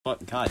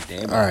Fuck, God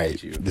damn it. All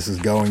right, this is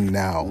going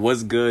now.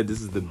 What's good?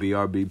 This is the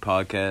BRB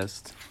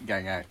podcast.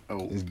 Gang.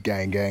 Oh, It's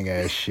gang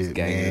ass shit,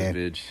 Gang man.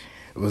 this bitch.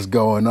 What's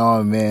going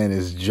on, man?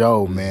 It's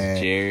Joe, This is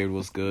man. Jared,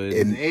 what's good?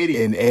 And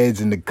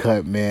Ed's in the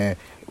cut, man.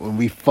 When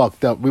we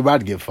fucked up, we about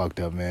to get fucked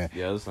up, man.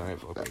 Yeah, that's alright.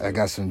 Fuck I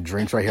got some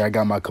drinks right here. I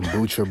got my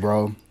kombucha,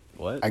 bro.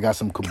 What? I got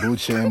some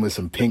kombucha in with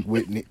some Pink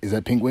Whitney. Is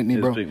that Pink Whitney,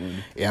 It's bro? Pink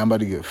Whitney. Yeah, I'm about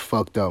to get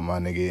fucked up, my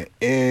nigga.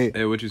 Ed,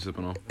 Hey, what you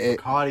sipping on?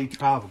 Bacardi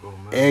Tropical,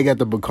 man. Ed got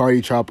the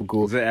Bacardi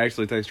Tropical. Does it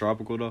actually taste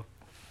tropical though?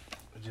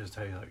 It just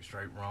tastes like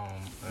straight rum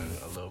and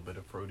a little bit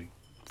of fruity.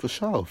 For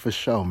sure,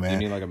 You man.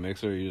 need like a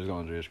mixer or you just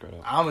gonna drink straight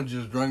up? I'ma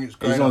just drink it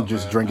straight He's up, gonna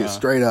just man. drink it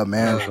straight up,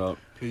 man. What's up?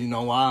 Cause you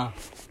know why?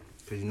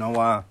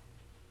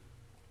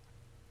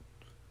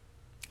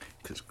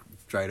 Cause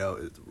straight up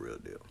is the real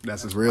deal.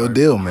 That's the real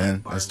deal,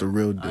 man. That's the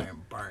real I deal.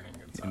 am burning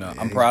it. You know,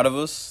 I'm proud of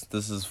us.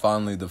 This is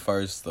finally the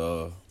first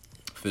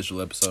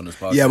official episode in this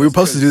podcast. Yeah, we were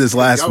supposed to do this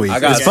last week. I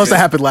It got was supposed to sick.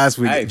 happen last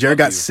week. Hey, Jared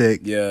fuck got you.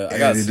 sick. Yeah, I and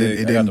got it sick. Didn't, I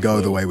it got didn't the go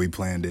the flu. way we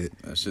planned it.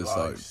 That's just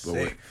Like, like,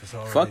 sick for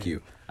some Fuck reason.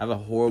 you. I have a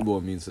horrible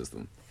immune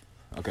system.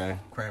 Okay?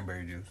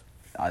 Cranberry juice.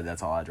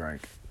 That's all I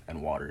drank.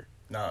 And water.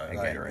 No, And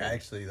like Gatorade.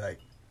 actually, like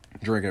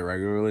Drink it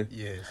regularly.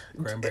 yes,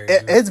 cranberry.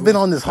 Ed's been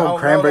on this whole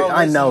cranberry.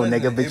 I know,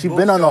 nigga, but you've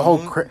been on the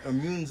whole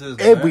immune system.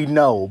 Ed, man. we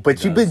know, but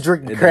It you've been does.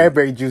 drinking It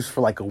cranberry juice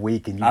for like a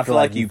week, and you I feel feel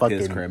like you fucking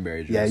piss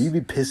cranberry juice. Yeah, you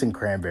be pissing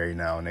cranberry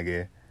now,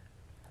 nigga.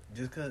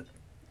 Just cause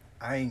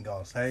I ain't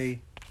gonna say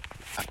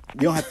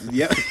You don't have to.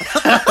 Yeah,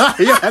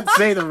 you don't have to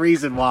say the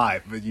reason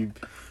why, but you.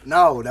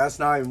 no. That's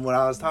not even what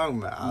I was talking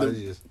about. I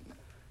was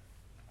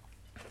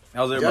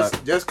How's everybody?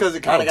 just cause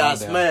it kind of got calm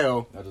down.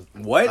 smell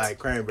What? like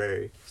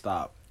cranberry.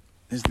 Stop.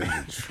 This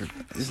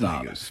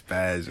nigga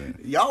spazzing.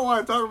 Y'all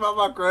want to talk about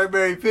my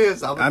cranberry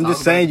piss? I'm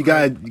just saying, you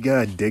got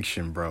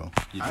addiction, bro.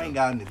 I ain't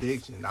got an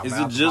addiction. I'm Is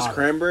it just alcoholic.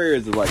 cranberry or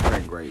is it like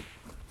cran grape?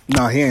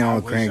 No, he ain't I on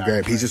wish cran I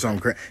grape. could He's just on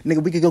cran.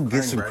 Nigga, we could go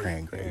get some grape.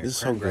 cran grape. Yeah, This is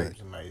so cran good.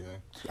 grape's amazing.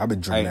 I've been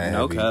Hey, drinking that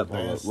no heavy. cap.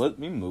 That's- Let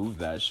me move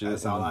that shit in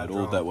that's the all I middle.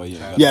 drunk. That way you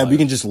ain't got Yeah, like- we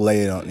can just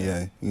lay it on.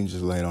 Yeah, you can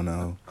just lay it on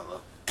now.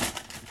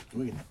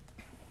 We can-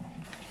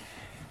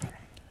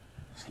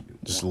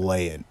 Just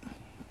lay it.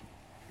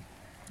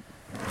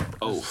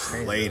 Oh,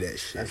 Lay that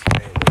shit. That's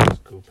pain. That's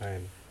cool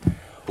pain.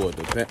 boy,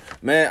 the pen.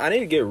 Man, I need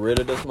to get rid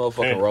of this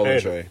motherfucking Hey, rolling hey.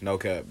 tray. No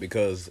cap,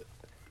 because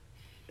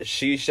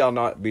she shall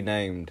not be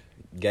named.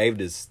 Gave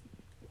this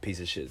piece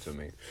of shit to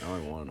me. I don't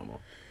even want it no more.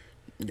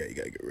 Yeah, you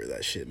gotta get rid of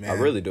that shit, man. I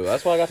really do.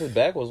 That's why I got this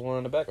back. Was one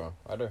in the background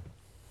right there.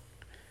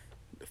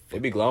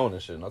 It be glowing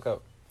and shit. No cap.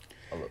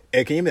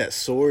 Hey, can you give me that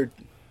sword?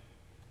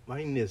 Why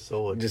you need a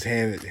sword? Just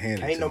hand it. Ain't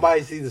to me.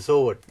 nobody see the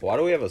sword. Why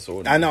do we have a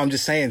sword? I know. I'm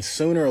just saying.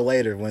 Sooner or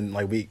later, when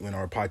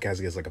our podcast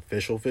gets like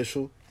official,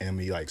 and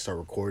we like start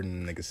recording,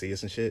 and they can see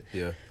us and shit.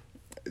 Yeah.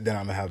 Then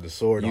I'm gonna have the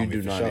sword. You on me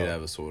do for not sure. need to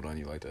have a sword on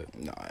you like that.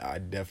 No, I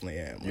definitely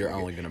am. You're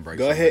Like, only gonna break.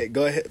 Go something. ahead.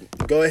 Go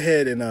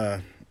ahead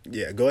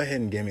and go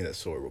ahead and give me that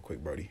sword real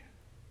quick, Brody.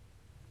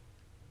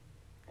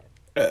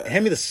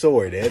 Hand me the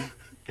sword, Ed.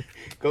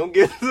 Go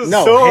get the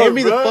No, sword, hand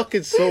me the bruh.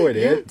 fucking sword,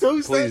 You're Ed. 2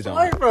 Please steps don't.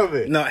 away from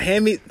it. No,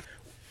 hand me.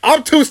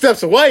 I'm 2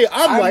 steps away.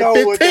 I'm like know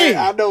 15.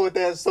 I know what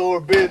that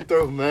sword been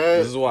through,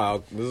 man. This is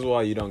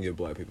why you don't give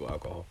black people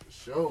alcohol.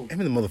 Sure. Hand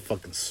me the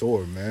motherfucking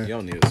sword, man. You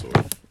don't need a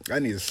sword. I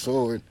need a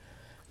sword.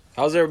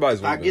 How's everybody's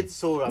week? I been? get the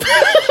sword.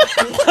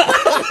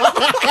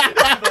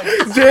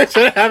 Jared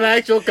should have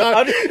actual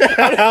content.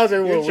 How's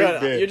everyone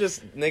You're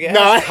just nigga.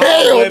 Nah, have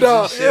hell cobwebs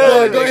no. and shit. Yeah,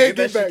 Nigga, go ahead, that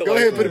get shit back. the Go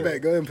way ahead, put to it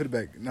back. Go ahead and put it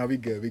back. No, we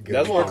good.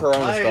 That's where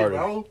Corona Hey, started.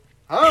 bro.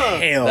 Huh?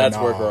 Hell That's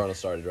no. where Corona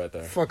started right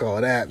there. Fuck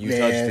all that, You man.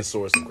 touched the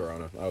source of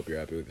Corona. I hope you're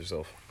happy with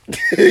yourself.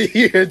 You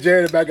hear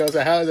Jared in the back. I was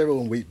like, "How's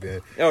everyone week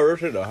been?" Yo, real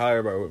shit though. How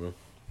everybody with me?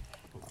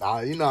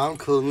 You know, I'm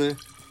cooling.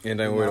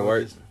 Anything way to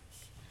work? Just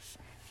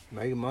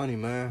making money,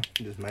 man.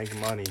 Just making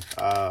money.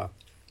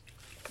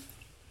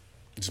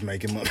 Just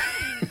making money.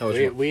 How was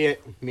your-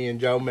 Me and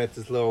Joe met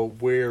this little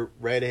weird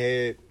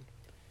redhead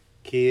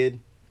kid.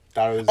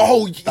 Thought it was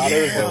Oh, thought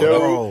it was yeah, a dude.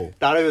 bro.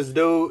 Thought it was a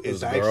dude. It It's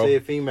was a actually girl? a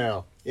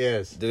female.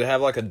 Yes. Did it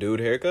have like a dude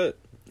haircut,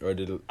 or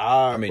did it?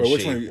 I I mean, bro,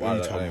 which she. one are you Why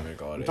did I talking even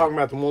call it? I'm talking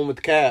about the one with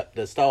the cap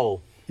that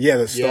stole. Yeah,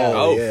 the stole. Yeah.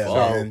 Oh, yeah,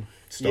 fuck. man.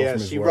 Stole Yeah, from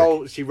his she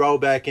work.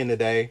 rolled back in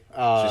today.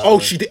 Oh,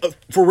 she did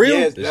for real.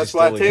 Yes, Did that's she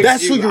why I steal texted it?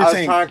 That's you. who you were I was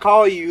saying. trying to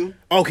call you.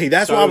 Okay,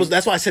 that's So- why I was.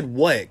 That's why I said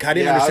what. 'Cause I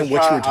didn't understand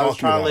what you were I was talking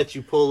trying about. to let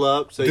you pull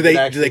up. So do you they could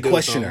do actually they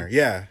question something. her?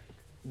 Yeah.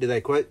 Did they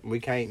quit? We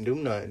can't do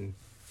nothing.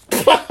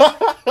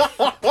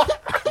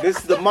 This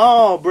is the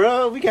mall,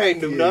 bro. We can't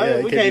do nothing.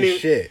 Yeah, we can't do even.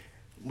 shit.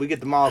 We get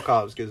the mall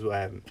cops. Guess what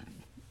happened?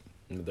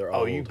 They're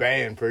Oh, old. you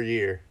banned for a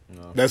year,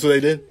 That's what they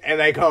did. and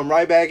they come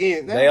right back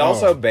in. They Oh.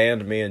 also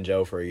banned me and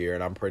Joe for a year,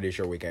 and I'm pretty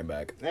sure we came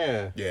back.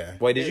 Yeah. Yeah.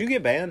 Wait, did you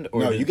get banned?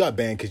 Or No, did- you got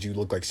banned because you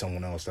look like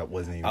someone else that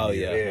wasn't even. Oh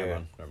you. yeah. Yeah. Never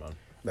mind. Never mind.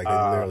 Like they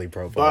literally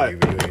profiled you.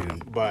 but- You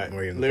didn't- But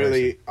weren't even the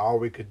literally, person. all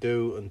we could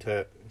do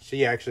until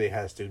she actually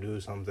has to do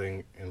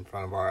something in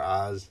front of our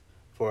eyes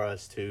for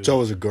us to. So it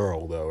was a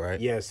girl though, right?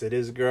 Yes, it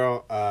is a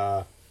girl.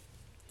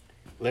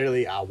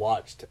 Literally, I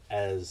watched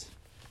as,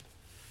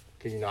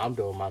 cause I'm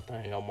doing my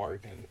thing. I'm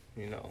working.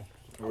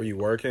 Were you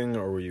working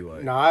or were you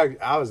like? No,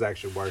 I was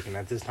actually working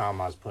at this time.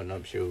 I was putting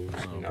up shoes,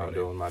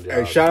 doing my job.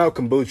 Hey, shout out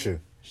Kombucha.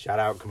 Shout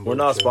out Kombucha. We're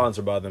not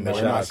sponsored by them. No, but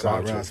we're shout not,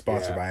 out we're not Kombucha.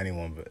 sponsored by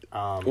anyone,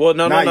 but Well,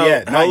 no, not no,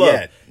 yet, not Hold up.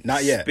 yet,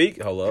 not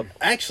yet. Hold up.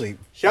 Actually,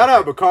 Shout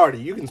out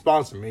Bacardi. You can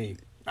sponsor me.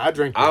 I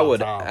drink. I all the would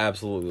time.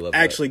 absolutely love that.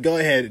 actually, go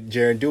ahead,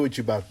 Jared. Do what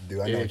you about to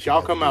do. I know Yeah, what if you y'all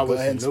about come to do. out Go with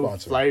ahead some and new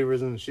sponsor.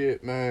 flavors and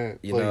shit, man.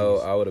 You please. know,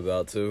 I would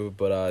about to,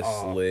 but I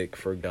Oh. slick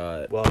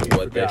forgot Well, you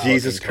what they forgot.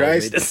 Jesus fucking told me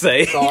Christ. to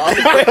say. So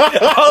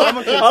I'm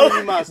gonna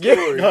continue my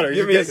story. Hold on,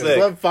 Give me a just sec.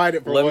 Let him find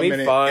it for Let 1 me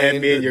minute, find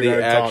and me and you're the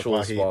gonna talk actual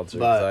while he. sponsor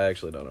But- because I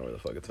actually don't know where the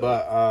fuck it's at.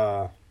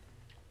 But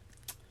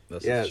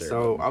That's yeah, a share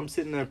so button. I'm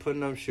sitting there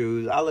putting up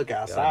shoes. I look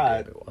God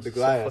outside damn it, why is the it so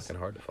glass, fucking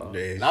hard to find.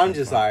 Yeah, and I'm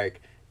just like,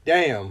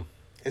 damn,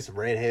 it's a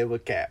redhead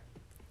with cap.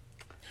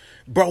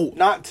 bro.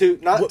 Not to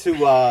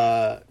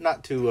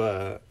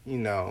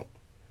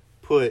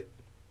put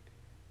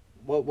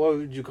what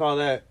would you call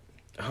that?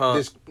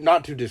 Huh?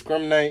 Not to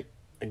discriminate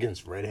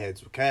against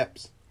redheads with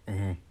caps.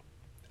 Mhm.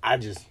 I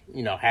just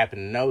happen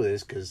to know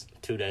this because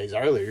 2 days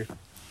earlier,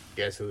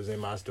 guess who was in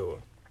my store?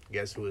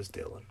 Guess who was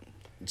stealing?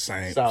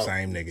 Same So,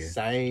 nigga.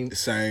 Same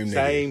Same nigga.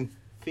 Same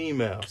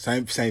female.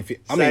 Same. I Same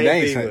mean, they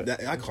ain't female. same.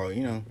 That, I call it,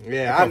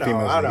 Yeah, call I know,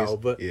 females I know,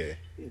 niggas. but yeah.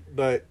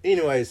 But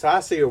anyway, so I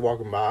see her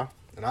walking by,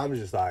 and I'm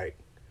just like,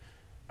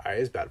 all right,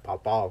 it's about to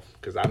pop off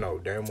because I know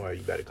damn well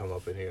you better come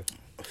up in here.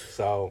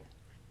 So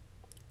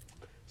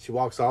she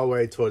walks all the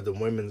way towards the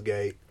women's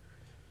gate,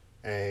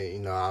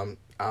 and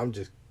I'm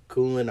just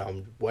cooling,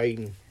 I'm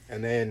waiting,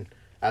 and then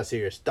I see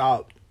her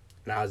stop,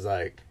 and I was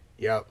like,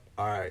 yep,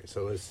 all right,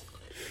 so let's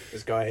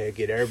go ahead and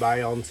get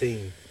everybody on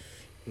team,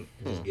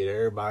 just get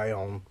everybody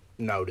on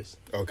notice.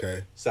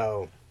 Okay.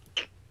 So.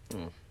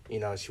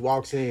 She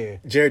walks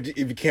in. Jared,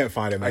 if you can't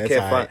find it, man, I it's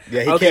can't all right. find-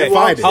 Yeah, he Okay, can't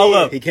find it. hold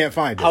up. He can't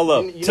find it. Hold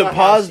up. You To know how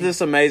pause she- this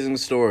amazing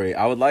story,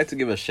 I would like to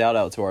give a shout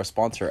out to our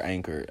sponsor,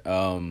 Anchor.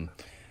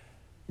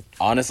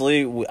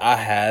 Honestly,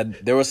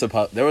 there was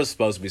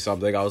supposed to be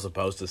something I was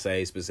supposed to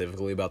say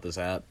specifically about this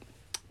app,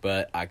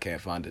 but I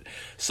can't find it.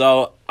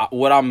 So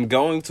what I'm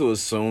going to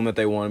assume that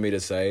they wanted me to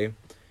say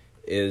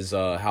is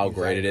how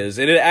great it is,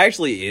 and it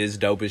actually is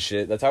dope as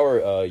shit. That's how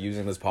we're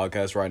using this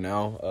podcast right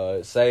now.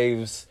 It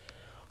saves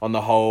on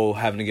the whole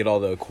having to get all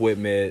the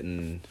equipment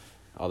and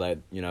all that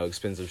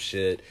expensive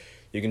shit.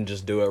 You can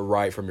just do it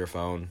right from your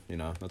phone.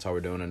 That's how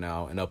we're doing it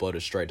now, and upload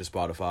it straight to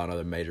Spotify and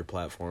other major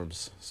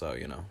platforms. So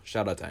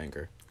shout out to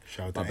Anchor.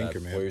 Shout out My to bad. Anchor,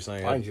 What man. were you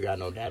saying? Why ain't you got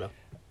no data?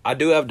 I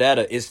do have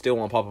data. It still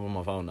won't pop up on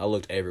my phone. I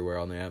looked everywhere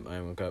on the app. I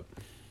haven't cut.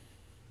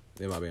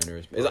 It might be under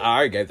yours. I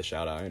already gave the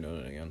shout out. I ain't doing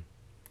it again.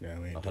 Yeah,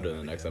 we ain't I'll do it doing in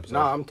the that next again. episode.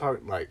 No, I'm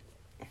talking like,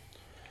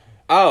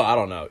 Oh, I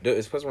don't know. Dude,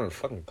 it's supposed to be on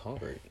fucking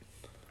concrete.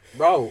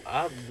 bro,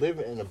 I live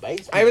in a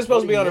basement. I ain't even supposed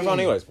to What be do on you your phone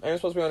mean? anyways. I ain't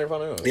supposed to be on your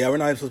phone anyways. Yeah, we're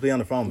not even supposed to be on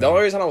the phone, The man.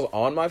 only reason I was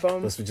on my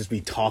phone Let's just be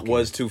talking.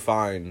 was to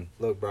find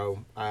Look,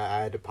 bro, I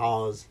had to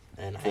pause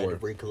and I had to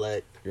For-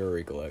 recollect. your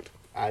recollect.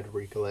 I had to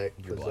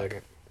recollect for You're a black.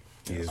 second.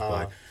 He is Uh,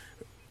 black.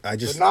 I But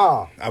just,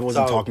 nah, I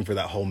wasn't so- talking for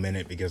that whole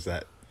minute because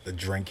the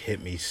drink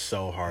hit me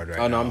so hard right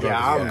now. Oh, no, I'm drunk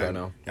as as fuck fuck right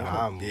now.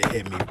 I'm- It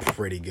hit me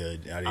pretty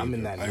good. I'm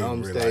in that I didn't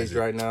numb realize stage it.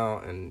 right now,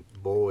 and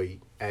boy,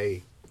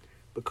 hey,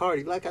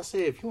 Bacardi, like I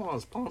said, if you want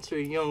to sponsor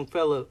a young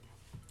fella,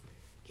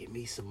 give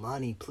me some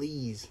money,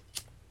 please.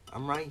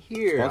 I'm right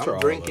here. Sponsor all I'm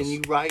of drinking us.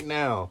 you right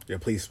now. Yeah,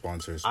 please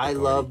sponsor us. I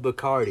Bacardi. love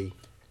Bacardi.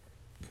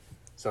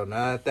 So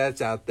now that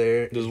that's out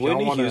there, Does if y'all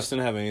Whitney wanna- Houston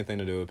have anything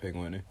to do with Pink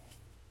Whitney?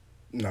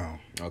 No.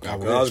 Okay, I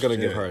 'cause I was gonna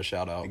wish, give yeah. her a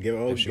shout out.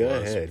 Go if she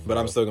was. ahead, But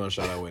bro. I'm still gonna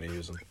shout out Whitney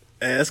Houston.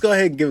 Hey, let's go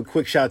ahead and give a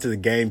quick shout out to the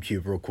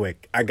GameCube real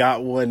quick. I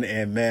got one,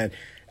 and man,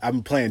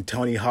 I'm playing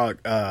Tony Hawk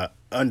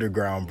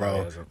Underground,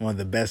 bro. Yeah, so- One of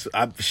the best.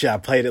 I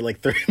played it like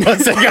 3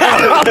 months ago.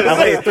 I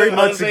played it 3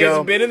 months Honestly,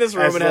 ago. It's been in this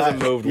room That's and hasn't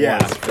like- moved yeah,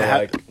 once for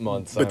like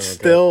months. I But don't know.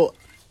 still,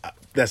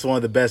 that's one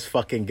of the best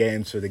fucking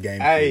games for the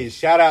GameCube. Hey,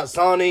 shout out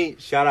Sony,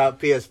 shout out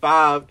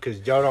PS5, because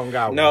Joe don't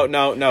got No, one.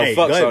 no, no. Hey,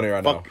 fuck go ahead, Sony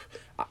right fuck.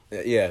 now.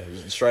 Yeah,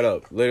 straight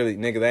up. Literally,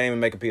 nigga, they ain't even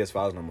making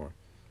PS5s no more.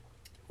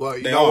 Well,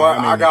 you They know are, what?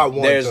 I mean, I got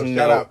one. there's So no-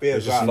 shout out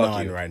There's just PS5. fuck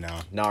none you. right now.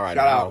 Not right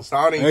Shout now.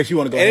 out Sony. Unless you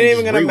want to go It ahead ain't and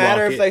even just gonna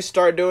matter rewalk if they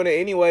start doing it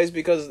anyways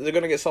because they're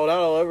gonna get sold out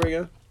all over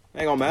again.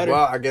 Ain't gonna matter.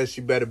 Well, I guess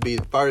you better be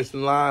the first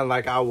in line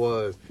like I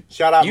was.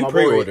 Shout out you my boy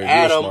pre-ordered. You were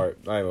Adam. smart.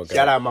 I ain't okay.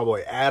 Shout out my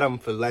boy Adam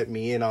for letting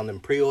me in on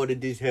them pre-order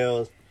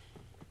details.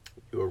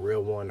 You a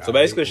real one. So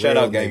basically, shout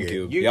real out nigga.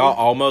 GameCube. You- Y'all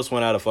almost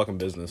went out of fucking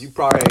business. You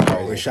probably ain't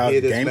gonna we shout hear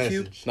out this GameCube?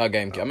 message. Not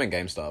GameCube. I'm in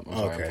GameStop. I'm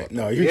sorry. I'm Okay. fucked.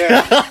 No, you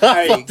Yeah.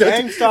 Hey,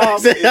 GameStop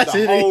is That's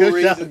the it, whole you shout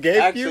reason. out GameCube?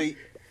 Actually,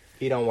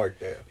 he don't work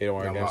there. He don't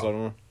work at No GameStop more.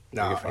 anymore.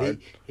 No, He get fired?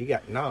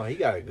 he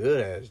got a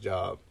good ass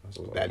job.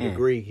 That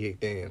degree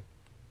kicked in.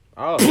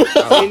 Oh,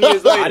 10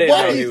 years later, I didn't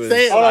What know he he was.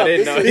 said? I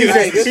didn't know Hold he on, was.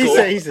 this is- in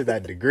school. he said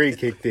that degree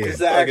kicked in. It's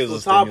the Like it's actual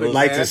a topic, stimulus.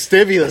 Like man. the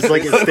stimulus,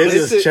 like a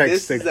stimulus This check.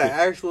 is the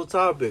actual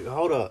topic.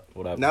 Hold up.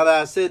 What happened? Now that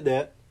I said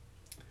that,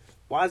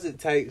 why does it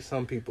take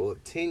some people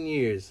 10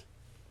 years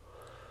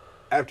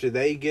after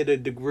they get a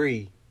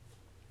degree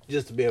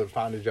just to be able to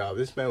find a job?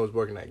 This man was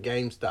working at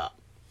GameStop.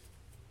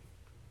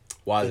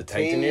 Why does For it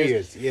take 10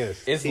 years?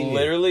 Yes. It's 10 years.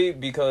 literally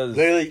because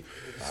Literally,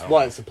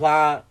 what?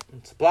 Supply,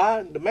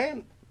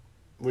 demand?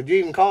 Would you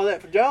even call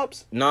that for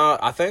jobs? No,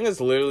 I think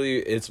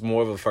it's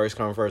more of a first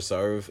come first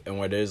serve, and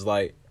where there's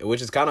like, which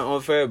is kind of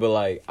unfair, but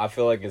like I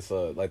feel like it's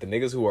like the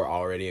niggas who were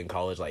already in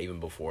college, like even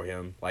before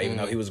him, like even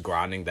though he was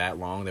grinding that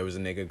long, there was a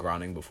nigga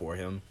grinding before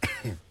him,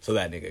 so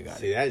that nigga got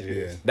See, it. that's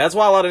just... That's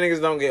why a lot of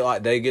niggas don't get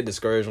like they get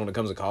discouraged when it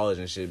comes to college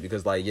and shit,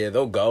 because like yeah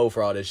they'll go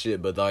for all this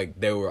shit, but like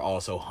there were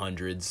also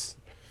hundreds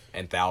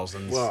and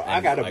thousands. Well, and,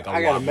 I got like, a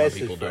lot more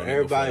message people for doing it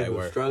everybody before they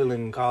who's were. struggling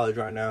in college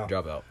right now.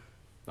 Drop out.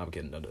 I'm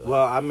kidding. Don't do that.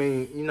 Well, I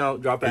mean, you know,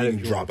 drop out You if can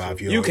you drop want out to.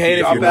 if you You want. can if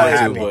Drop you out want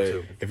if to,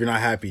 you but if you're not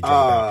happy, drop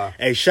out.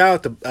 Hey,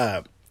 shout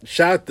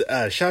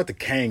out to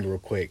Kang real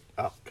quick.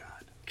 Oh God.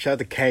 Shout out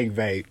to Kang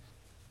Vape.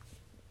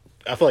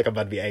 I feel like I'm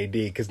about to be AD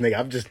because nigga,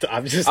 I'm just. I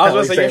was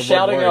gonna say you're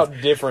shouting out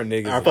different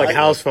niggas. I feel like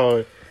house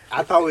phone.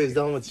 I thought we was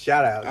done with the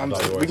shout out.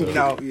 We can, you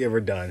know, yeah, we're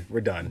done.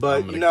 We're done.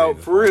 but you know,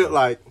 for real,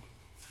 like,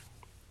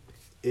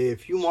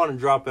 if you want to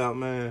drop out,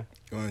 man,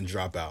 Go ahead and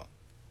drop out.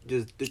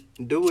 just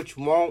do what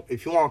you want.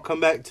 If you want to come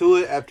back to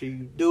it after you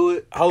do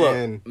it, Hold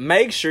and up.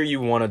 Make sure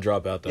you want to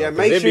drop out though. Yeah, 'cause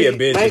make it'd sure be a you-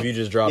 bitch make- if you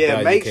just dropped yeah,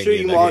 out. make can't sure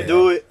get you back want in. to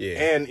do it.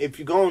 Yeah. And if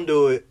you're gonna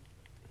do it,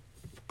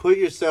 put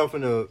yourself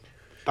in a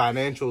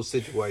financial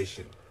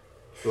situation.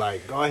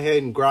 Like, go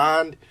ahead and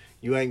grind.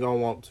 You ain't gonna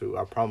want to.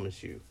 I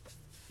promise you.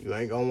 You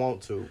ain't gonna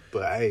want to.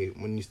 But hey,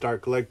 when you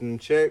start collecting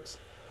checks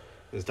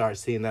and start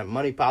seeing that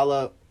money pile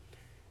up,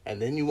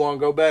 and then you want to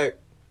go back,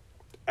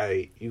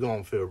 hey, you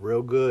gonna feel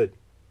real good.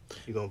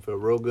 You gonna feel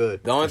real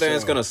good. The only thing sure.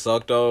 that's gonna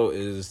suck though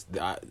is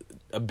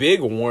a big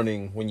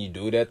warning when you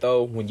do that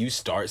though. When you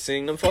start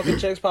seeing them fucking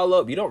checks pile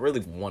up, you don't really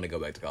want to go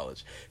back to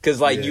college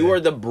because like you Yeah. are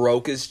the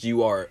brokest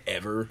you are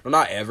ever, well,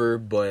 not ever,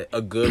 but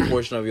a good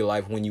portion of your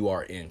life when you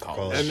are in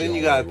college. And then Shit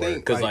you gotta all the way.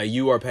 think, Because like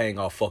you are paying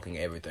off fucking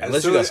everything As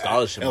unless you soon got as-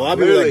 scholarship. And a lot of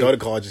people that Literally- go to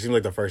college, it seems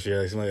like the first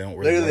year, they seem like they don't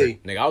really literally,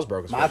 Nigga, I was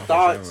broke as my fuck.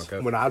 thoughts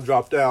Okay. when I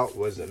dropped out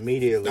was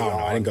immediately work. No,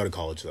 on. I didn't go to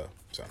college though.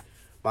 So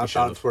My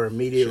should've. thoughts were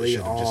immediately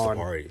should've just a on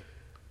party.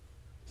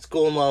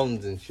 school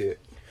loans and shit.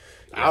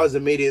 I was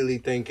immediately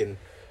thinking,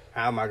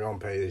 how am I going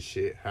to pay this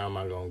shit? How am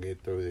I going to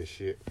get through this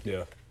shit?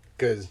 Yeah.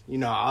 Because, you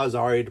know, I was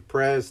already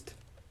depressed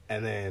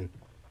and then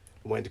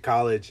went to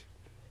college.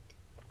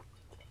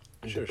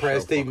 Shit's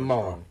Depressed so even fucking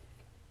more. strong.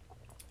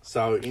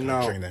 So, you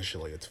know, Drink that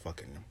shit like it's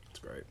fucking. It's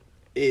great.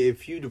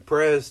 if you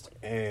depressed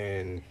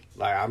and,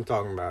 like, I'm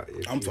talking about...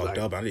 If I'm you, fucked like,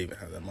 up. I didn't even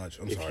have that much.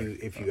 I'm sorry.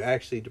 If you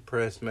actually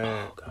depressed,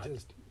 man, Oh,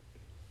 just...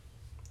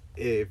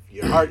 If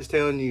your heart's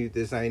telling you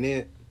this ain't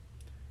it,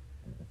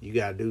 you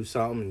gotta do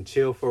something and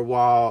chill for a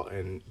while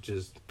and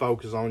just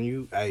focus on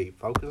you. Hey,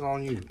 focus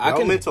on you.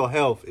 Mental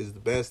health is the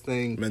best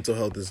thing. Mental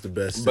health is the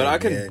best. But thing, I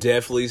can man.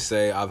 definitely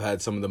say I've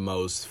had some of the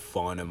most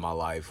fun in my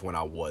life when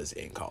I was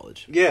in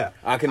college. Yeah,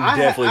 I can I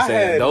definitely say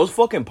that. had- Those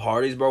fucking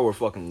parties, bro, were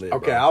fucking lit.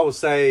 Okay, bro. I would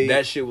say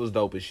That shit was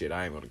dope as shit.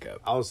 I ain't gonna cap.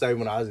 I would say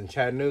when I was in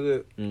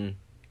Chattanooga,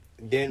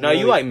 didn't No, really,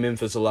 you like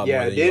Memphis a lot Yeah,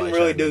 more than didn't you like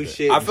really do Chattanooga.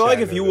 shit I in feel like if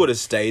you Chattanooga. would have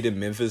stayed in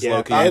Memphis, Yeah,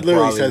 low-key, Ed you literally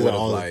probably says it would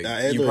have all- like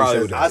Ed you literally probably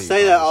says would that. I have.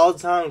 say that all the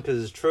time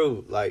because it's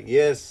true. Like,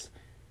 yes,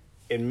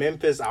 in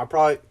Memphis, I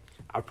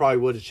probably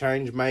would have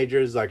changed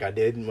majors like I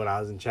did when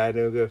I was in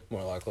Chattanooga.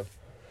 More likely.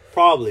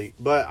 Probably,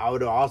 but I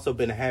would have also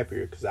been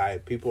happier because I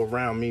had people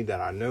around me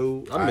that I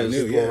knew. I had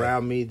knew, people yeah.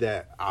 around me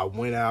that I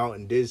went out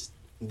and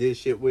did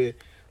shit with.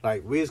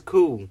 Like, we was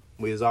cool.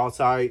 We was all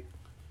tight.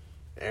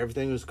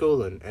 Everything was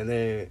cool. And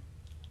then,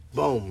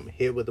 boom,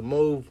 hit with the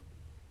move.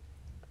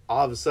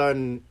 All of a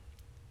sudden,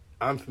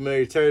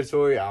 unfamiliar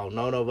territory. I don't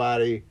know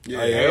nobody.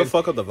 Yeah, it'll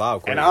fuck up the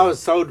vibe. And I was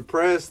so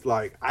depressed.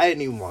 Like, I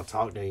didn't even want to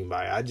talk to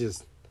anybody. I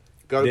just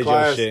go to did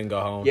class. your shit and go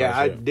home. Yeah, type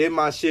I shit. did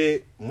my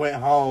shit, went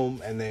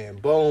home, and then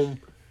boom,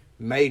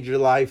 major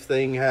life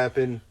thing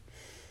happened.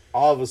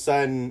 All of a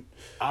sudden,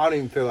 I don't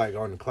even feel like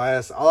going to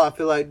class. All I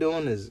feel like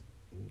doing is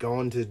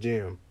going to the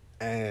gym.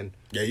 And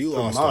Yeah, you for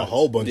lost a months.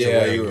 whole bunch Yeah,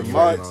 of weight. you were for fucking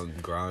months- on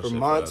grind for shit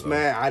months, that,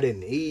 man, I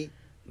didn't eat.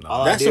 though.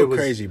 All I That's did so was-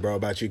 crazy, bro,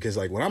 about you. Because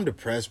like when I'm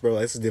depressed, bro,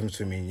 that's the difference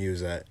between me and you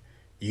is that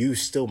you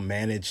still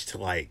manage to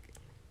like.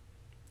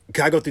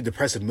 Cause I go through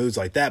depressive moods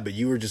like that, but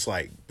you were just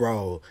like,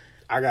 bro,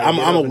 I got.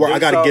 I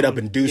got to get up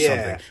and do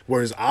something.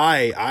 Whereas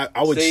I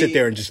would See, sit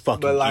there and just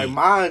fucking. But like eat.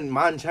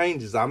 mine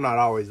changes. I'm not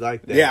always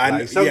like that. Yeah, like,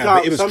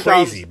 but it was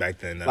sometimes- crazy back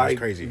then. That Like was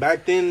crazy.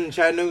 back then in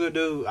Chattanooga,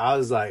 dude, I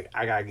was like,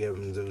 I gotta get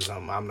them to do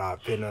something. I'm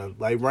not finna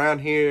lay around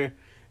here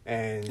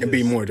and And be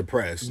just more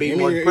depressed. be You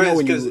more know, depressed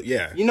when you- because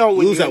yeah, you know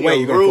when lose you that in weight, your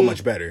you're gonna feel room-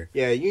 much better.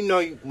 Yeah, you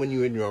know when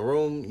you in your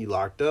room, you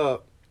locked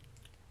up.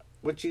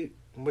 What you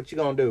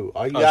gonna do?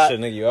 All you Oh, got, shit,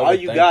 nigga, you all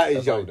you overthink. got is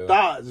That's your what I do.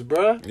 thoughts,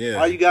 bruh. Yeah.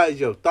 All you got is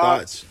your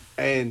thoughts. Thoughts.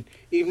 And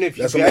even if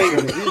you That's what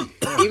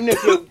game,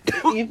 makes you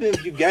even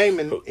if you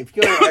gaming, if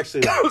you ain't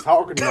actually like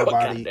talking to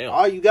nobody, Goddamn.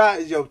 all you got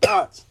is your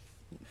thoughts.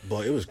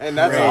 But it was And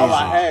that's crazy. all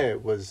I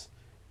had was,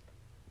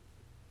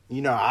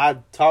 you know, I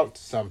talked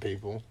to some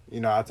people.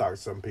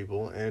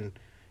 And,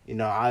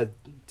 I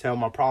tell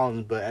my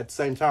problems, but at the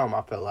same time,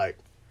 I felt like,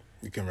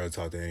 You can really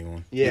talk to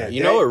anyone. yeah.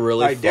 You know what really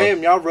like, fucked-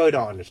 damn, y'all really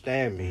don't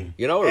understand me.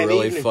 You know what And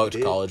really even if you fucked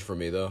did- college for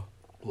me though?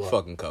 What?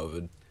 Fucking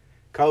COVID.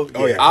 COVID,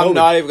 Oh, yeah. I'm COVID.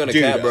 not even gonna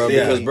Dude, cap, bro,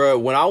 yeah. because bro,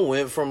 when I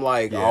went from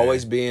like Yeah.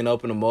 always being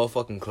up in a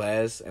motherfucking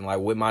class and like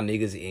with my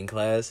niggas in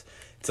class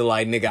to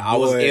like, nigga, I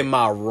was Boy. in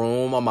my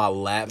room on my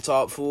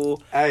laptop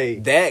full. Hey.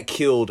 That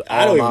killed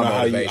I all don't my even know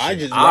how you- motivation. I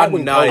just- I'm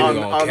right not when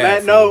even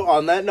COVID- gonna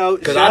On that note,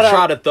 because shout I out-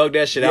 tried to thug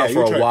that shit out you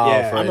for tried- a while,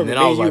 yeah. friend, and then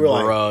me I was and like, you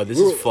were bro, this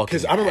is fucking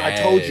Because I remember I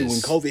told you when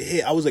ass. COVID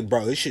hit, I was like,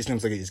 bro, this shit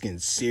seems like it's getting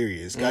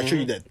serious. I showed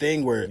you that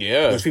thing where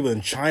Yeah. those people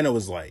in China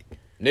was like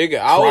Nigga,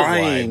 I was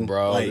crying, like,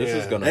 bro, like, this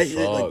is yeah. gonna that,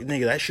 suck. like,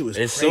 nigga, that shit was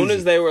As crazy. soon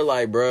as they were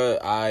like,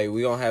 bruh,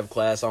 we gonna have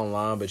class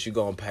online, but you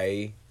gonna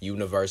pay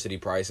university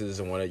prices,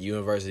 and what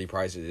university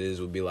prices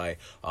is would be like,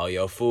 oh,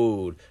 your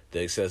food,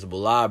 the accessible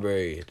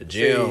library, the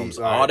gyms,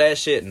 See, all like- that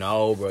shit.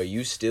 No, bro,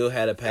 you still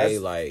had to pay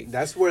like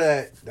that's where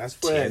that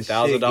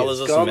 $10,000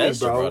 a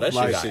semester, bro. That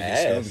shit got shit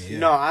gets ass. scummy, You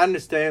know, I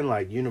understand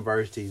like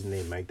universities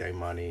need to make their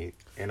money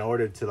in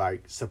order to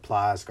like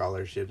supply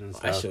scholarships and That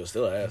stuff. shit was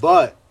still ass.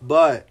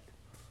 But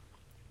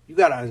you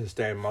gotta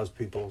understand most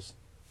people's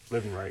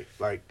living rate.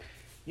 Like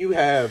you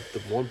have the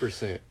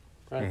 1%,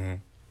 right? Mhm.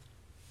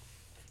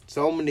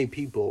 So many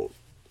people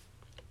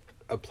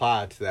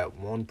apply to that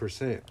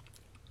 1%.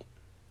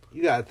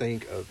 You gotta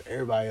think of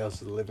everybody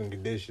else's living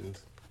conditions.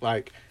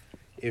 Like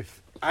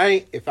if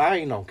I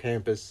ain't on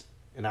campus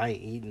and I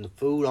ain't eating the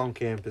food on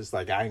campus,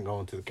 like I ain't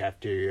going to the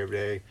cafeteria every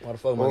day. Why the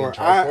fuck am I Or getting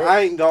charged for it? I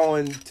ain't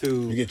going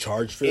to you get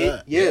charged for it,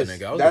 that. yes, Yeah,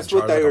 nigga, I was that's getting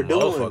what they charged were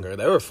like a doing. motherfucker.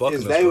 They were fucking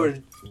Is us, bro.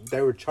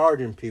 they were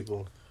charging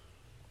people.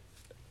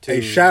 To,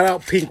 Hey, shout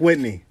out Pink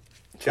Whitney.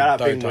 shout out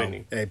Third Pink time.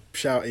 Whitney. Hey,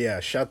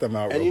 shout them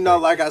out. And real you know,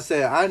 quick. like I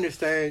said, I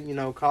understand. You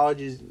know,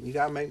 colleges you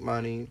gotta make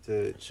money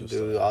to Shit was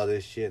do sad. all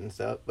this shit and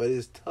stuff, but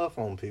it's tough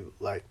on people.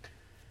 Like,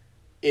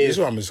 this is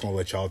if why I'm just gonna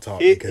let y'all talk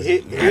Here- because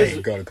here- I here's-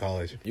 ain't go to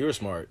college. You were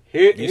smart.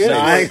 here, You here's said-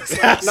 what- I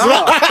ain't-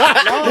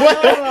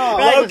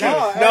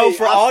 No, hey,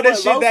 for I all swear,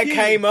 this shit that low-key,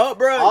 came up,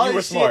 bro, all you were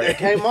this shit smart. that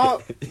came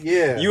up,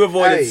 yeah, You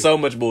avoided Hey, so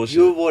much bullshit.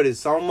 You avoided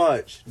so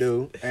much,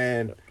 dude.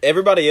 And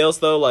Everybody else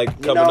though, like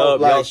coming know, up,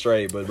 y'all like-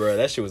 straight, but bro,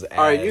 that shit was ass.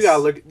 all right, you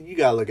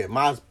gotta look at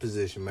my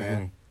position,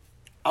 man.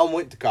 I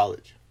went to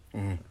college.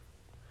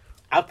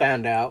 I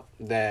found out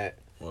that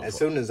Well, as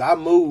soon as I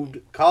moved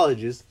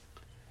colleges,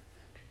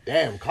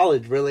 damn,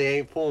 college really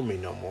ain't for me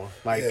no more.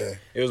 Like Yeah.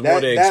 It was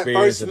more the that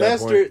experience first at that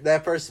semester, point.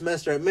 that first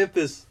semester at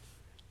Memphis,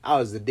 I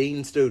was the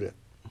dean student.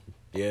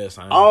 Yes,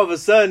 I know. All of a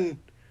sudden,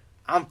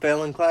 I'm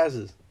failing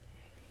classes.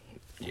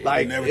 Yeah.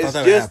 Like never it's thought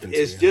that just happened to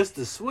it's you. just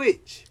a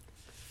switch,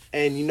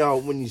 and you know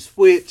when you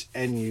switch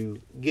and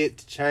you get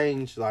to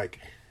change, like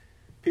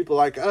people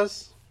like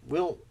us,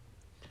 we'll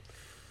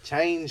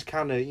change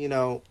kind of, you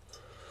know,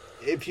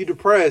 if you're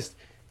depressed,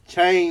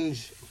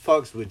 change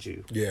fucks with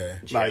you. Yeah.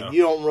 Like Yeah.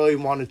 you don't really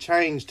want to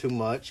change too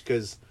much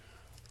because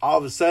all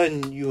of a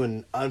sudden you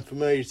in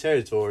unfamiliar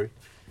territory.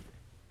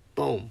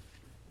 Boom,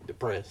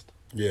 depressed,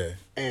 Yeah.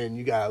 and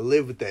you gotta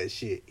live with that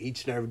shit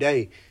each and every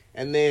day.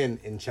 And then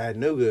in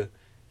Chattanooga,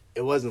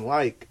 it wasn't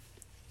like,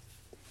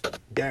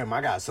 damn,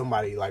 I got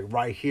somebody like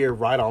right here,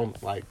 right on,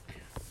 like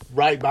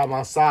right by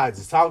my side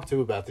to talk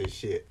to about this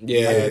shit. Yeah,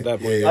 Yeah, at that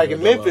point. yeah, Like yeah,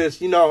 in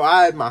Memphis, you know,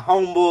 I had my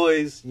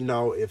homeboys. You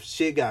know, if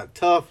shit got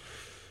tough,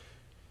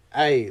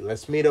 hey,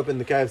 let's meet up in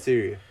the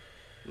cafeteria.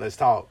 Let's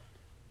talk.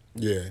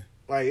 Yeah.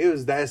 Like it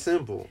was that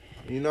simple,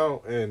 you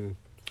know. And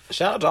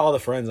Shout out to all the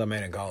friends I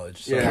made in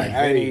college. So, Yeah, like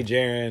hey. Vinny,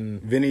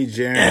 Jaren, Vinny,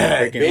 Jaren,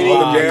 freaking Vinny,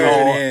 all them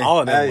Jaren, niggas in. all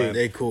of them, Hey, man.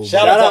 They cool.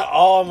 Shout bro. out out- to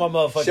all my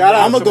motherfucking. shout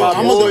out I'm to gonna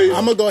my go. boys.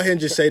 I'm gonna go ahead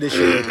and just say this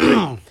shit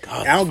real quick.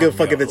 I don't give a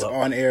fuck if it's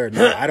on air.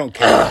 No, I don't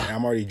care.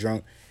 I'm already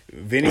drunk.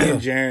 Vinny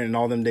and Jaren and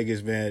all them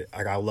niggas, man.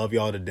 Like I love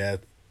y'all to death.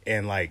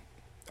 And like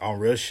on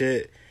real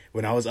shit,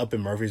 when I was up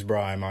in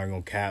Murfreesboro, I'm not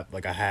gonna cap.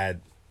 Like I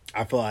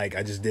feel like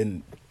I just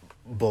didn't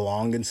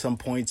belong in some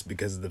points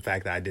because of the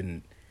fact that I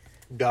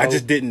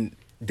just didn't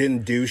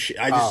do shit.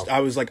 I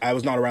was like, I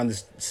was not around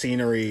this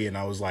scenery, and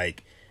I was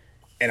like,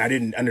 and I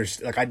didn't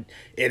understand, like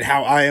and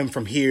how I am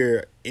from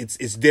here, it's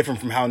different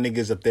from how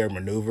niggas up there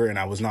maneuver, and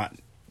I was not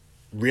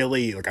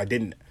really, like, I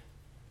didn't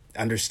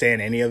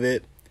understand any of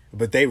it,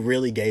 but they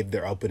really gave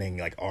their opening,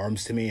 like,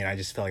 arms to me, and I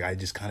just felt like I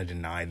just kind of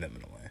denied them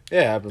in a way.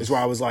 Yeah, it happens. That's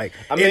why I was like,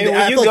 I mean, and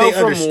when you feel go like they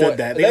from understood one,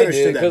 that. They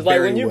understood that because like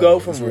very when you well. go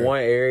from That's where- one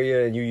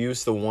area and you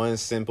used to one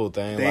simple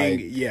thing,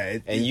 like yeah,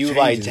 it and you changes.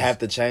 like have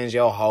to change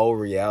your whole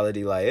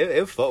reality, like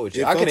it fuck with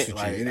you. It I fucks couldn't with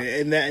like, you.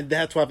 And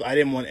that's why I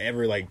didn't want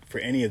ever, like, for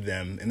any of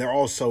them, and they're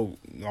all so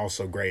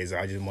great. So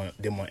I just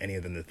didn't want any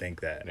of them to think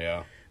that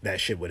yeah.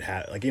 that shit would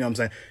happen. Like, you know what I'm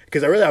saying?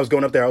 Because I was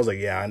going up there. I was like,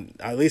 yeah,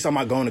 at least I'm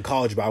not going to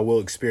college, but I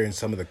will experience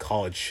some of the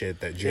college shit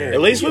that Jared.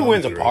 At least we was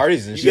went going to through.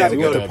 parties and You shit. got to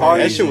we go went to to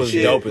parties. That shit was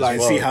and dope as like,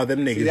 And fuck. see how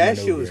them niggas. See, that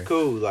shit maneuver. was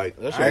cool. Like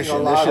That I shit ain't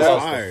gonna that lie, shit that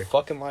was was, fire.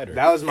 fucking lighter.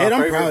 that was my And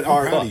I'm favorite proud.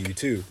 part. I'm proud of you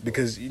too,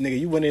 because nigga,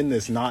 you went in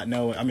this not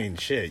knowing. I mean,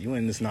 shit, you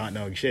went in this not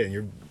knowing shit, and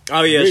you're.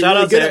 Oh yeah, really, shout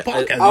really out good to at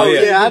podcasting. Oh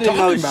yeah. yeah, I What didn't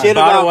know you talking shit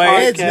about? By the about way,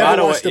 Ed's podcasts. by never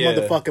the way, watched the yeah.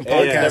 motherfucking Yeah,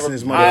 podcast never- in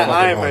his motherfucking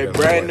I am a podcast.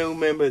 brand new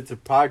member to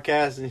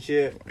podcasts and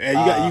shit.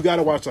 And you got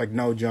to watch like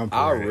No Jumper.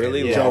 I and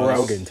really Joe love-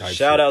 Rogan type.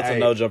 Shout shit. out to Hey.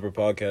 No Jumper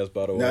Podcast,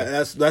 by the way.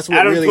 That's what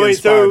Adam really 22,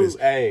 inspired us.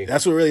 hey.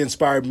 That's what really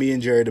inspired me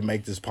and Jared to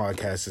make this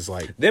podcast. Is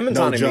like Them and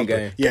No Tiny Meat Jumper.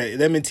 Gang. Yeah,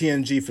 them and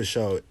TMG for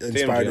sure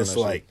inspired on us that to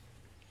shit. like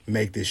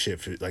make this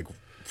shit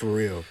for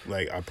real.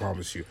 Like I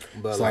promise you.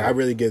 But, It's like like- I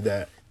really give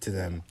that to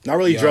them. Not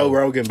really Joe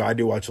Rogan, but I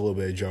do watch a little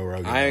bit of Joe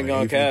Rogan. I ain't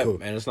gonna cap, cool.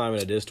 and it's not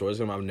even a diss towards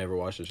him. I've never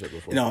watched this shit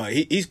before. No,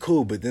 he's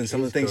cool, but then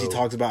some of the things he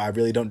talks about, I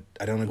don't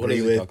agree What does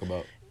he with. talk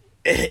about?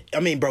 I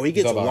mean, bro, he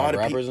gets a lot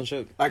of rappers and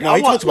shit. Like, No,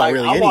 he talks about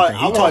really anything.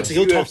 He'll talk to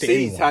UFC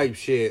anyone. type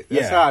shit.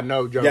 That's how I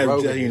know Joe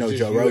Rogan. You know It's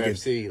Joe just Rogan.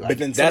 UFC. Like, But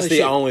then That's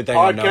the only thing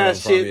I know him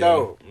podcast from, shit yeah.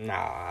 though. Nah,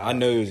 I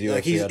knew he was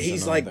UFC. like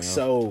he's like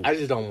so. I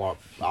just don't watch.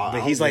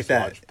 But he's like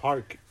that.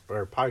 Podcast.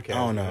 I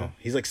don't know.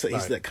 He's like so.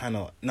 He's that kind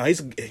of. No,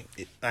 he's. I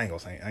ain't gonna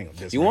say. I ain't gonna.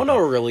 Diss You him. want to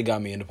know what really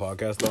got me into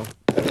podcasts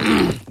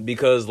though?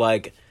 Because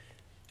like,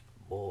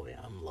 Boy,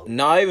 I'm low.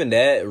 not even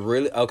that.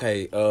 Really,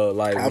 okay.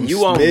 Like I'm when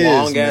you on spizzed,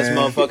 long ass man.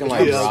 motherfucking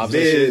like I'm drives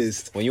and shit.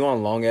 spizzed. When you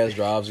on long ass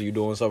drives or you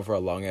doing something for a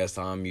long ass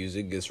time,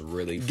 music gets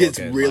really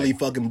Really like,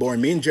 fucking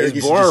boring. Me and Jared It's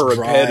used to boring, just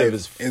repetitive drive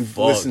as and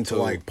fuck, listen to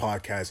too. like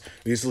podcasts.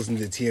 We used to listen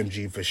to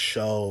TMG for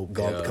show.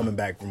 Coming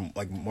back from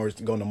like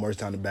going to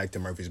Morristown and back to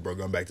Murfreesboro,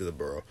 going back to the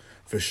borough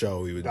for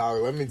show. We would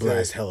Dog, let me tell you.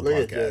 blast hella Look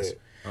at podcasts.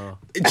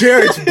 that.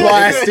 Jared's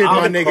blasted, my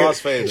I'm a nigga.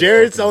 crossfader.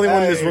 Jared's the only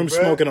one in this Hey, room bro.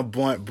 smoking a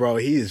blunt, bro.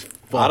 He is.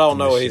 I don't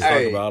know what he's Hey,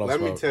 talking about. I don't let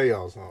smoke. me tell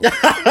y'all something.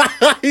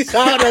 He's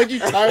I don't know what you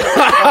talking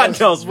I about.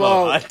 don't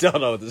smoke. I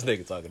don't know what this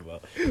nigga talking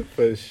about.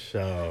 For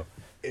sure.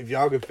 If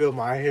y'all can feel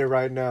my hair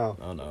right now,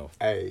 I don't know.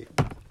 hey,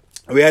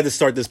 We had to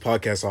start this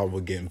podcast off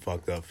with getting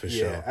fucked up for yeah,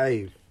 sure.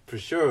 hey, for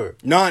sure.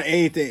 Not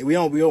anything. We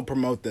don't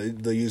promote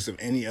the use of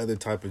any other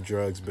type of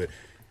drugs, but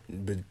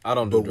I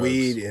don't do drugs.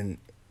 weed and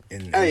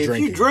Hey,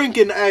 drinking.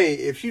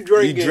 if you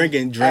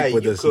drinking, drink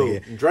with you us, cool.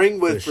 nigga.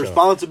 Drink with For sure.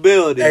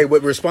 responsibility. Hey,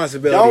 with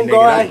responsibility, don't nigga.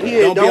 go out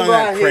here. Don't be on go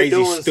that out here crazy,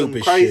 doing some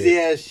stupid crazy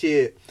shit. ass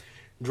shit,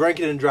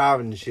 drinking and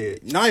driving and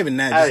shit. Not even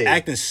that. Just Hey.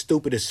 acting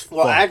stupid as fuck.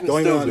 Well, acting don't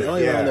even stupid, don't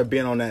even yeah. on there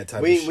being on that type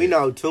of We shit.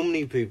 know too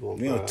many people.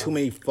 We know bro. too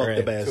many fucked Right.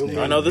 up ass Too niggas. many.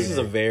 I know this is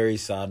a Yeah. very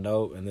side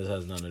note, and this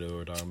has nothing to do with what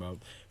we're talking about.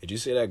 Did you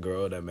see that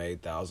girl that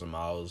made 1,000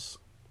 Miles?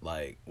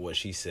 Like what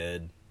she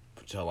said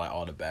to like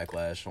all the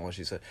backlash on what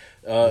she said.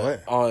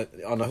 What?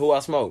 On the Who I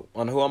Smoke,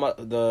 on the Who I'm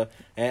the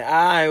and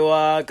I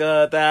walk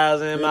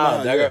 1,000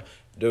 miles. That yeah. girl,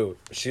 dude,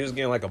 she was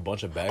getting like a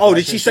bunch of backlash. Oh,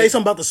 did she and say shit.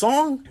 something about the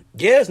song?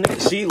 Yes,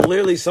 nigga. She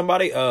literally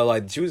somebody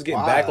like she was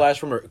getting Why? backlash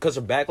from her because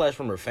of backlash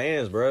from her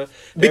fans, bro.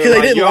 Because were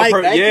they didn't "Yo, like-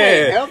 They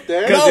can't help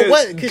that. No,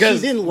 what?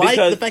 Because she didn't like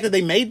the fact that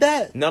they made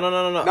that. No.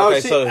 No,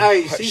 Okay, she- so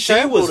hey, she she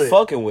sampled was it.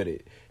 fucking with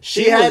it.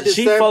 She had to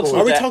sample fucks it.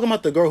 with Are we that- talking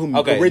about the girl who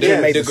Okay,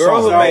 originally made the the girl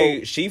song? who So-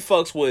 made she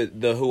fucks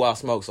with the Who I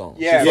Smoke song.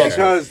 Yeah, She fucks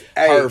because, with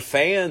hey- her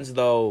fans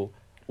though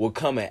were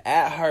coming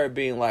at her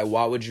being like,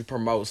 "Why would you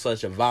promote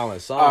such a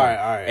violent song?" All right, and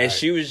all right.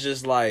 she was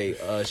just like,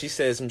 she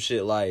said some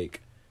shit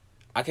like,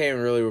 I can't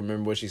really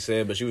remember what she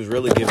said, but she was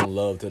really giving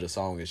love to the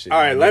song and shit. All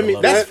right, let me.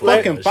 That's let-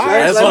 fucking let- fire. let-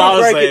 That's let what me I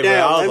was break saying, it man.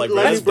 down. I was Let like, me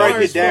bro, that's break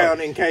fire it as fuck.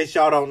 down in case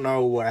y'all don't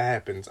know what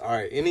happens. All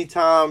right,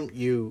 anytime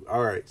you.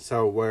 All right,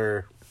 so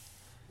where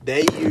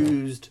they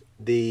used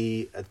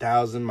the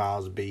 1,000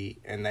 Miles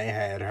beat and they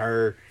had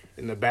her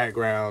in the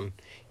background.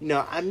 You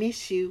know, I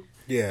miss you.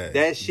 Yeah,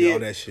 That shit- all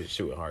that shit.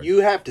 She went hard. You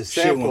have to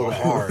sample went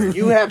that. hard.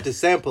 You have to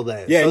sample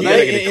that. Yeah, So and,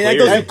 they- get it and that clear.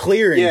 goes through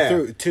clearing yeah,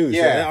 through too. So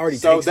yeah. that already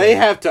So takes they it.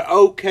 have to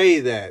okay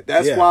that.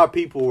 That's Yeah. why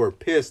people were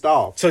pissed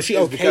off. So she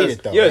Is okayed because-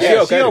 it, though. Yeah, right? she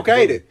Yeah, okayed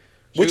okayed it. it.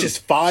 Which is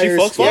fire. She as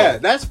fucks fuck. with Yeah,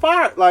 that's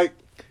fire. Like,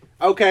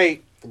 okay,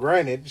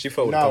 granted, She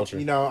fuck with no, the culture.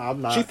 You know,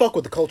 I'm not. She fuck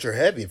with the culture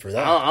heavy for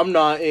that. I'm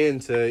not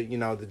into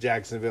the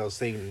Jacksonville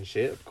scene and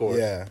shit, of course.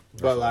 Yeah.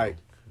 but like,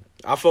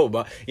 I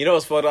fought, you know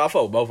what's funny? I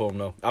fought both of them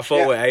though. I fought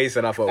Yeah. with Ace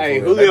and I fought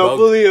hey, with Julio.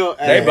 Julio,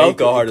 They hey, both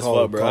go cold, hard as cold,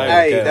 fuck, bro. cold. I ain't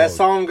Hey, gonna that cap.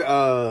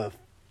 song,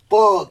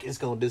 fuck, it's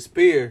gonna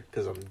disappear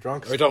because I'm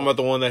drunk. Are you talking about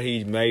the one that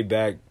he made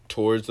back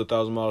towards the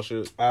 1,000 Mile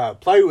shit?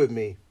 Play with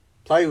me,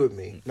 play with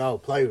me. No,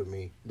 play with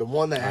me. The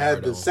one that I had heard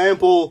the that one.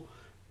 sample.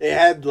 It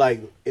had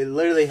it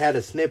literally had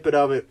a snippet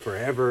of it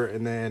forever,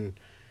 and then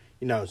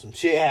some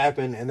shit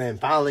happened, and then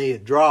finally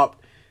it dropped.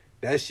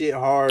 That shit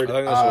hard. I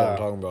think that's what I'm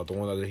talking about. The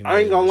one that he made. I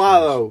ain't gonna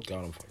lie, though.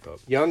 Got him fucked up.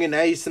 Young and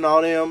Ace and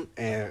all them,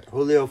 and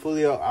Julio,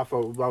 I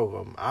fuck with both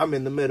of them. I'm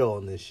in the middle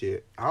on this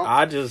shit.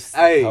 I just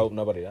Hey. hope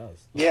nobody dies.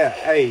 Yeah,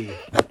 hey.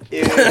 For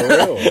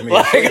real. I mean,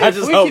 Like, I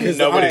just we hope can-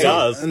 nobody hey,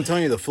 dies. I'm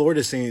telling you, the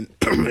Florida scene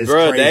is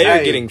Bro, crazy. they are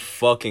Hey. getting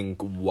fucking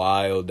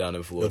wild down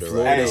in The Florida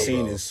Florida right now,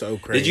 scene bro. is so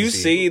crazy. Did you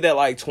see that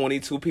like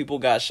 22 people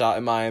got shot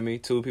in Miami?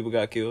 2 people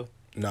got killed?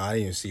 No, I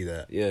didn't even see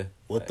that. Yeah.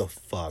 What the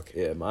fuck?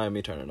 Yeah,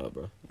 Miami turning up,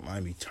 bro.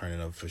 Miami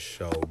turning up for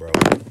show, bro.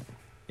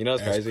 You know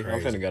what's That's crazy?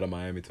 I'm crazy. finna go to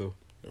Miami too.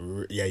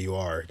 Yeah, you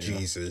are.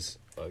 Jesus.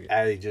 Fuck it.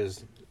 Hey,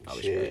 just I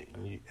was shit.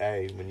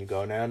 Hey, when you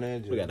go down there,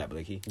 just, We got that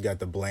Blicky. You got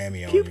the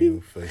blammy on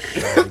you for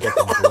sure. You got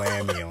the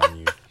blammy on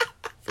you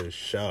for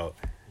sure.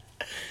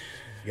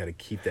 You got to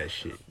keep that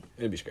shit.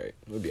 It'd be straight.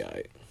 We'll be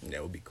alright.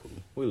 That would be cool.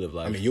 We live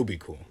life. I mean, you'll be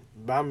cool.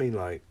 But I mean,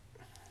 like,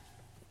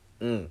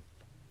 Mm.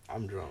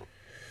 I'm drunk.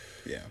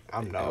 Yeah.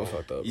 I'm I not. was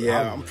fucked up. Bro.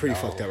 Yeah, I'm pretty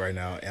no. fucked up right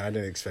now, and I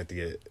didn't expect to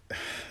get.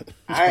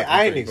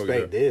 I didn't Pretty fucked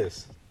expect up.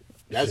 this.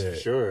 That's for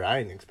Shit. sure. I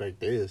didn't expect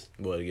this.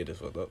 Boy, to get this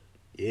fucked up.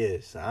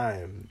 Yes, I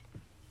am.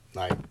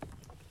 Like,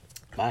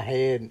 my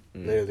head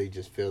literally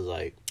just feels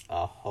like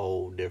a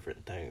whole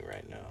different thing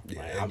right now. Yeah,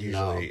 Like, it I'm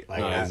usually numb. Like,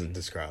 no, I,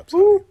 describes.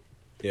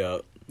 Yeah.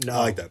 no. I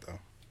like that though.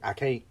 I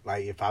can't,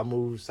 like, if I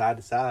move side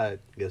to side,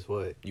 guess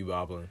what? You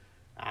bobbling.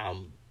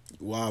 I'm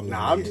Wobbling.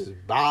 I'm yeah. just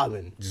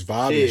bobbing. Just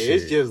bobbing. Shit,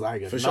 Shit. it's just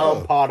like a For numb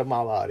sure. part of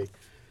my body.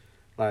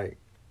 Like,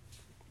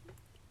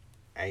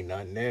 ain't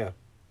nothing there.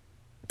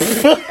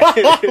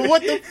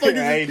 What the fuck is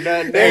Ain't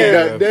nothing Ain't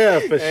there. nothing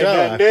there for Ain't sure. I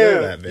nothing feel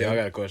there. that, man. Y'all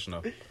got a question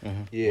though.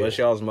 Yeah. What's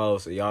y'all's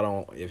most? If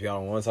y'all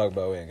don't want to talk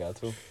about it, we ain't got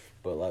to.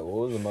 But like, what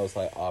was the most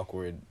like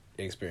awkward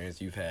experience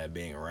you've had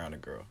being around a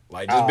girl?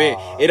 Like just being.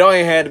 It don't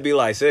even had to be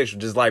like sexual.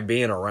 Just like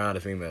being around a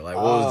female. Like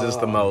what was just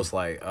the most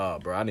like? Oh,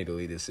 bro, I need to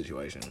leave this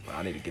situation.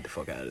 I need to get the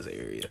fuck out of this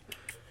area.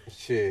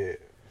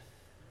 Shit.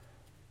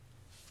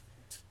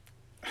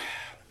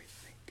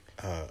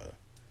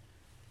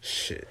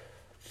 Shit.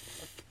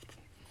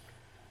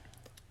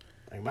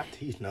 Like, my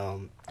teeth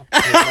numb.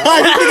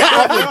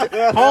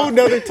 Whole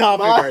nother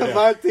topic right now.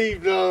 My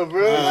teeth numb,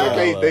 bro. I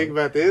can't think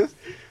about this.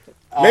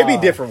 Maybe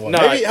a different one. no,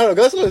 Maybe hold on.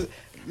 Let's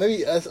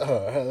maybe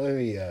let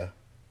me.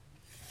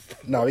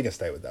 No, we can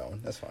stay with that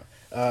one. That's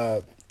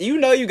fine. You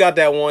know, you got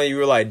that one. You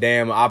were like,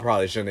 damn, I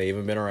probably shouldn't have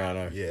even been around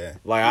her. Yeah.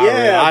 Like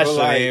Yeah, I but,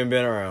 shouldn't have like, even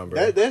been around,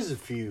 bro. There's a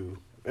few.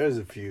 There's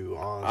a few,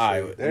 All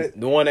honestly. right,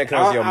 the one that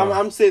comes to your mind.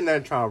 I'm sitting there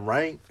trying to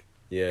rank.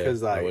 Yeah,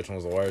 'cause, like, which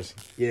one's the worst?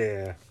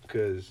 Yeah,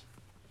 because,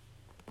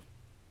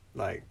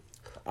 like,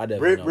 I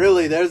definitely know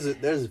really, mine.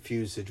 there's a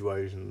few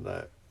situations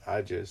that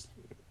I just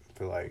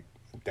feel like,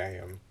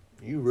 damn,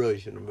 you really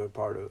shouldn't have been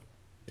part of.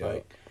 Yeah.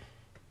 Like,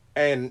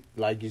 and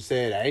like you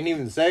said, ain't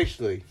even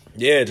sexually.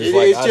 Yeah, just It-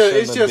 like it's I just- shouldn't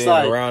it's have just been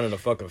like- around in the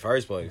fucking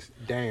first place.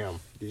 Damn,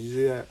 did you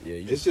see that? Yeah,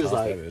 you it's just tossed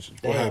like, that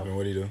bitch. What happened?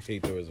 What do you do? He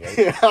threw his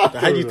vape.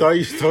 How'd you throw?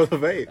 You throw the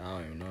vape. I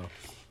don't even know.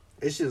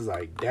 It's just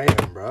like,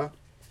 damn, bro.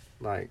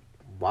 Like,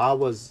 why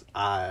was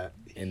I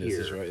In this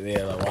here? situation,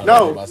 yeah. Like, why No, did I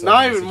put myself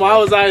not in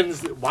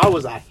this even. Why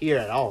was I here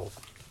at all?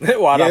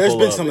 situation? Why'd Yeah, I there's pull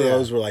been up? some of Yeah.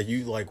 those where like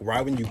you like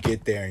right when you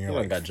get there and you're You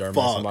like, got Germans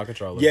fuck. in my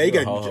controller. Yeah, you You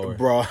a got hoe-hoer.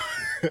 bro.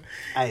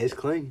 Hey, it's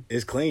clean.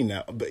 It's clean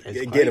now, but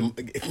It's get him.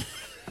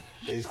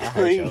 It's hate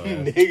clean, your ass.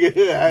 nigga.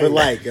 Hey, But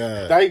like,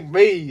 thank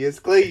me, it's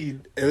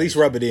clean. at least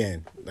rub it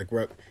in. Like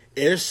rub.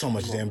 There's so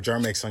much damn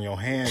Germex on your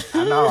hand.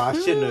 I know I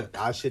shouldn't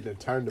have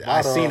turned the I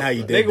bottle seen off, how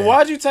you but- did. Nigga,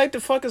 why'd you take the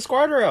fucking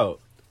squirter out?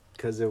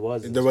 Cause it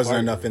wasn't. There wasn't Squirtle.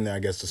 enough in there, I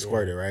guess, to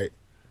squirt it, right?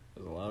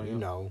 There's a lot of You you.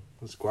 know,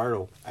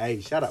 Squirtle. Hey,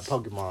 shout out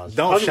Pokemon.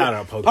 Don't shout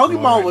out Pokemon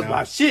Pokemon right was now.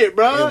 my shit,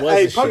 bro. It was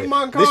Hey, the shit.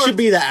 Pokemon cards. This should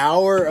be the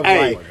hour of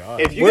Hey, like.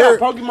 God. if you We're-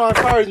 got Pokemon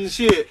cards and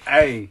shit,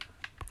 hey,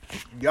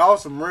 y'all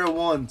some real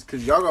ones,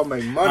 cause y'all gonna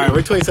make All money. right,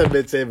 we're 27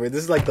 minutes in, but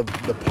this is like the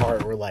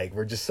part where like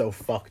we're just so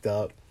fucked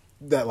up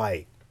that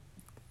like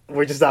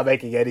we're just not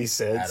making any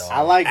sense. At all.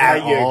 I like how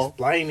At you're all.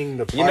 explaining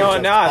the. You know, parts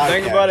of now I the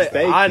think podcast. about it.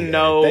 Thank I you.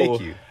 know.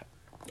 Thank you.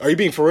 Are you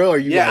being for real? Or are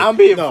you? Yeah, like, I'm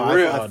being no, for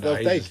real. Oh, no,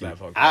 he's thank just you. that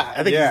fucking.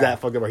 I think Yeah. he's that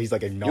fucking where he's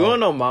like You ignoring. wanna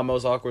know my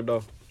most awkward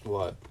though?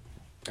 What?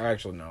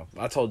 Actually, no.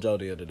 I told Joe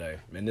the other day,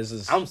 and this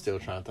is I'm still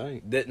trying to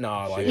think.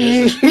 no, like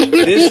this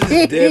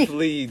is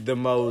definitely the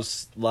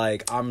most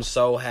like I'm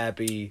so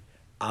happy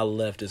I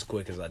left as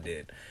quick as I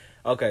did.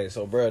 Okay,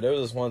 so bro, there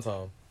was this one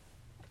time.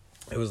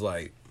 It was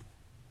like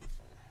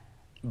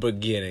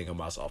beginning of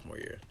my sophomore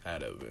year. I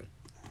had ever been.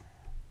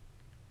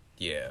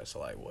 Yeah, so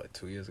like what,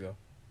 2 years ago?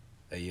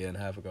 A year and a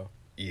half ago?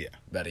 Yeah.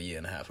 About a year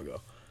and a half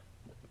ago.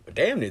 But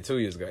damn near 2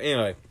 years ago.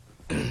 Anyway,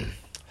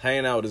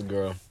 hanging out with this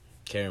girl.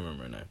 Can't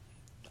remember her name.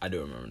 I do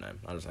remember her name.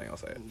 I just ain't gonna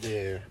say it.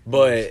 Yeah,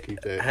 But Just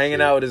keep that hanging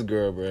shit. out with this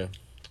girl, bro.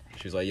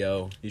 She was like,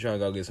 "Yo, you trying to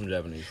go get some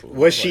Japanese food?"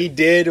 What she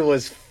did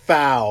was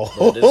foul.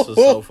 Bro, this was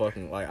so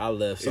fucking like I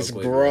left so It's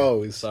quick. bro.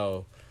 gross.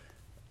 So,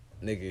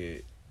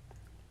 nigga,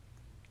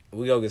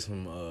 we go get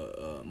some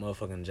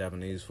motherfucking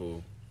Japanese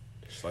food.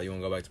 She's like, "You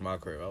wanna go back to my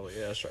crib?" I was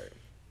like, "Yeah, that's right."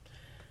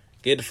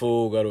 Get the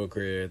food, go to a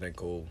crib, everything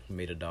cool.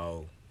 Meet a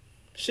dog.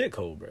 Shit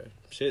cool, bro.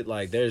 Shit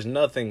like there's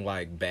nothing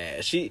like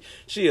bad. She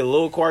a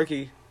little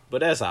quirky. But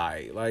that's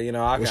alright. Like, you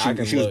know, I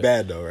can she was look.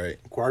 bad though, right?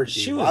 Quirky.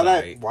 She was why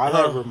like, that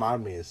huh.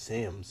 remind me of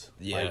Sims?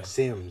 Yeah. Like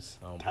Sims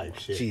Oh, type my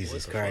shit.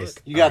 Jesus the Christ!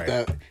 fuck? You got All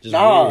right. the Just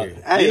nah. weird.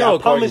 Hey, You know I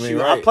what quirky promise mean, you,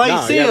 right? I play Nah,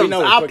 yeah, we Sims. know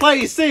what I quirky-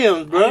 play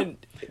Sims, bro.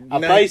 I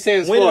play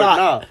Sims when for did it. I,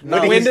 Nah,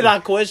 nah, when did I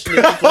question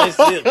if you play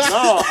Sims?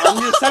 No,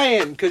 I'm just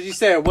saying because you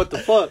said what the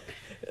fuck.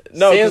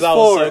 No, because Sims I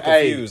was so 4,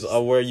 hey. confused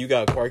of where you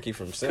got quirky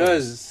from Sims.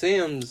 Because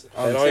Sims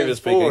on They don't Sims even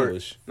speak 4,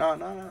 English.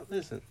 No.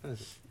 Listen.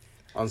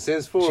 On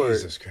Sims 4,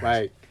 Jesus Christ.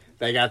 like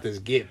they got this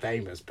Get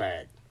Famous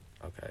pack.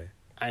 Okay.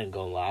 I ain't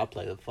gonna lie, I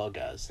play the fuck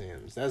out of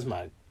Sims. That's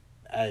my,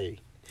 hey.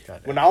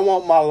 Goddamn. When I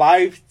want my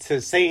life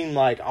to seem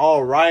like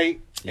all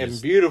right You and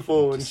just-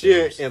 beautiful and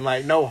Sims. shit and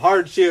like no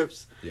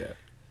hardships, Yeah.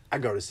 I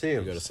go to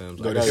Sims. You go to Sims.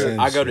 Go I, to go Sims.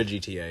 I go to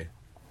GTA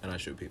and I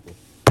shoot people.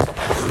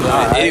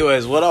 But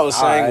anyways, what I was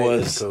saying Alright,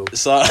 was that's cool.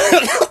 so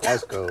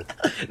That's cool.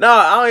 no,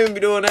 I don't even be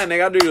doing that,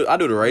 nigga. I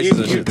do the races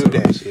and You shit do too.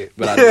 that shit.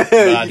 But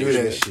I do You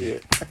that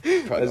shit. Probably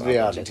Let's gonna be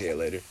watch honest. GTA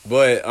later.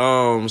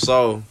 But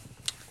so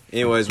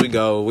anyways,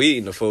 we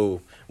eating the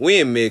food. We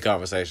in mid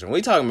conversation.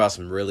 We talking about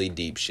some really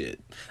deep shit.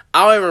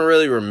 I don't even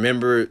really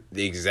remember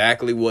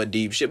exactly what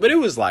deep shit, but it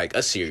was like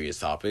a serious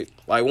topic.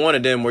 Like one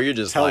of them where you're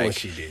just Tell like what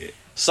she did.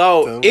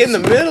 So Tell in the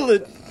middle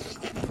of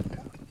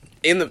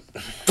in the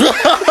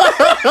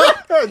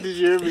Did you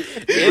hear me?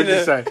 In What'd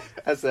you say?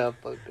 That sounds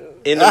fucked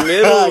up. In the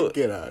middle,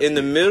 Get out. in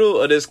the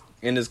middle of this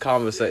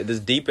conversation, this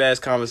deep ass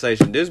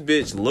conversation, this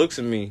bitch looks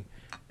at me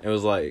and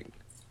was like,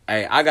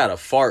 "Hey, I got to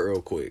fart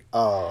real quick."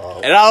 Oh,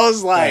 And I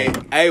was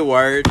like, "Hey,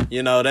 word,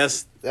 you know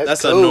that's a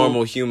cool.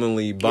 normal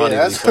humanly bodily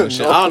that's a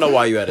function." I normal- don't know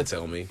why you had to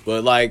tell me,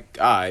 but like,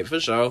 all right, for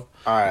sure. all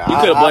right. You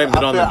could have blamed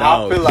it on the I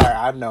dog. feel like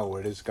I know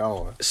where this is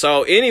going.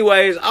 So,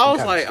 anyways, I was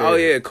kinda like, scared. "Oh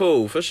yeah,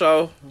 cool, for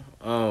sure."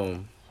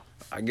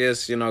 I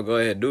guess go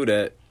ahead and do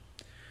that.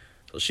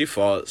 So she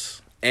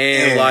farts,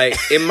 and like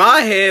in my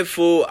head,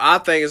 fool, I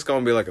think it's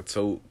gonna be like a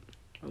toot,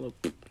 a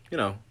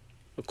little,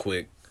 a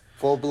quick.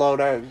 Full blow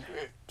that.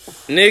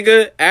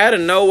 Nigga, out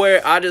of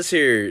nowhere, I just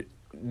hear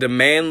the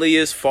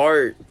manliest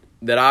fart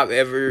that I've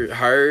ever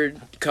heard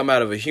come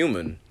out of a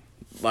human.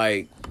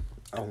 Like,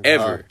 Oh,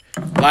 ever.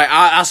 Like,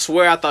 I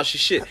swear I thought she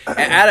shit. And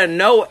out of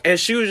nowhere, and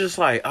she was just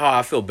like, "Oh,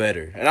 I feel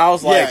better." And I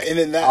was like, yeah, and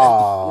then that.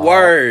 Oh,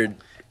 word.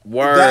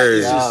 That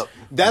is Yeah. just,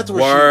 that's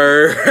where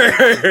Word.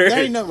 there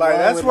ain't nothing like wrong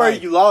that's with, where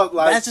like, you lost.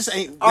 Like that's just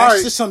ain't. all That's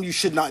right. just something you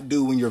should not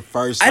do when you're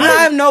first. And like,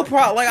 I have no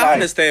problem. Like, I Like-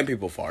 understand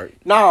people fart.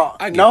 No,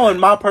 I get knowing that.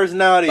 my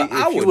personality, But I if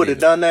you wouldn't would have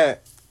either. done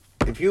that,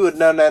 if you would have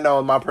done that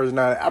knowing my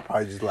personality, I'd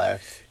probably just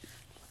laugh.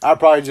 I'd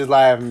probably just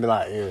laugh and be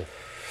like, "Yeah."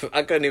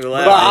 I couldn't even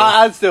laugh. But bro.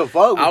 I'd still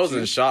fuck with I was you.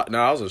 in shock. No,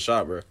 I was in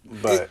shock, bro.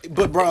 But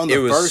but bro, on the It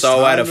was first so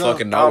time, out of though,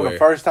 fucking on nowhere. the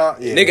first time,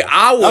 yeah. Nigga,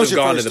 I would was have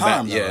your gone to first the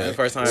time, back. though, Yeah, right? the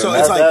first time. So I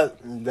it's ever-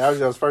 like- that was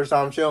your first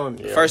time chilling.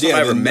 Yeah. first time Yeah, I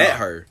ever then met no.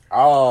 her.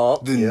 Oh,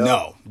 Then yeah.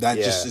 no, that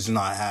Yeah. just is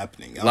not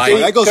happening. I'm Like-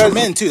 sorry, that goes for 'Cause-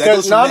 men too. That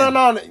 'cause- goes for men.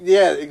 no.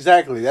 Yeah,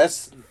 exactly.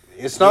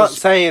 It's not Goes-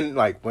 saying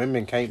like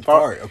women can't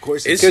fart. Fart, of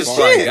course, It's it's just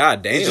fart. like,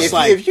 god damn. It's just If,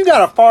 like- if you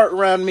got a fart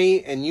around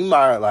me and you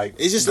might like,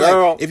 It's just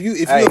girl, like if you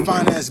hey, a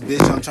fine ass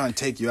bitch, I'm trying to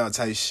take you out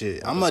type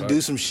shit. I'm gonna do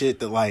some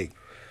shit that like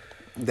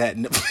that.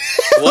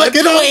 What?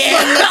 You know what I'm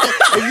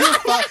saying? If you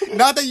fi-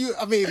 not that you.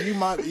 I mean, if you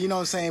might, you know what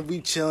I'm saying.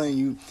 We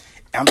chilling.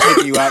 I'm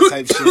taking you out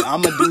type shit.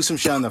 I'm gonna do some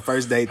shit on the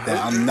first date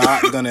that I'm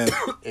not gonna. if You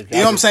y'all know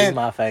what I'm can see saying?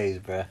 My face,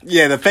 bro.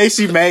 Yeah, the face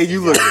you made,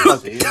 you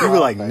look. see You were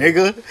like, my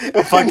nigga,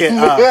 fucking,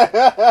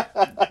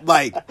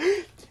 like,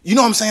 you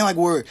know what I'm saying?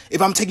 Like,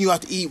 if I'm taking you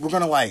out to eat, we're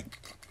gonna like.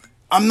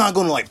 I'm not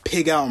gonna like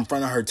pig out in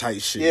front of her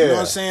type shit. You know what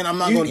I'm saying? I'm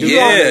not gonna do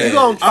Yeah. that. You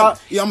gonna try, I'm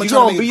you try to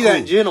gonna make be it that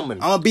cool. gentleman.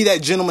 I'm gonna be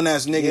that gentleman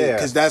ass nigga Yeah.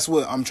 because that's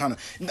what I'm trying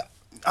to.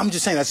 I'm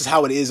just saying that's just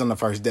how it is on the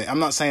first date. I'm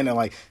not saying that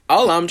like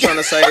All I'm trying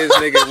to say is,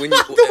 nigga, when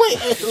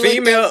you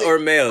female or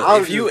male, I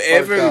was if you just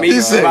ever fucked up. meet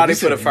You said- somebody you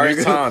for the said, first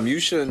nigga. time, you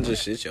shouldn't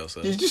just shit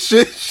yourself. you just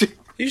shit.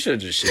 You should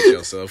just shit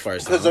yourself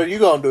first Because are time. you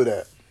gonna do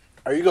that?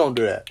 Are you gonna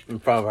do that in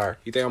front of her?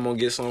 You think I'm gonna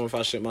get some if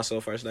I shit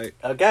myself first date?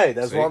 Okay,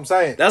 that's See? what I'm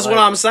saying. That's Like,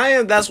 what I'm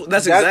saying. That's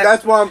exactly.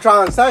 That's what I'm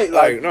trying to say.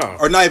 like Like, no.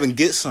 Or not even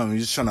get some.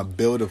 You're just trying to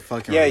build a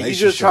fucking yeah, you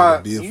relationship. just trying, with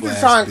a beautiful you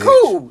just ass trying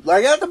bitch. cool.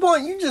 Like at the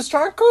point, you just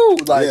trying cool.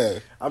 Like Yeah.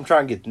 I'm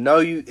trying to get to know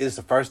you. It's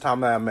the first time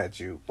that I met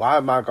you. Why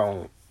am I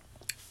going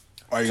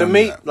Are you to gonna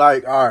me? do that?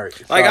 Like, all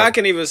right, Like so, I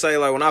can even say,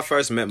 like when I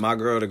first met my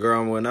girl, the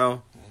girl I'm with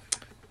now,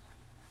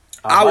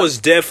 I was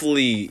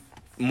definitely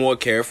more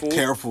careful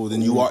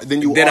Than you are.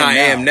 Than I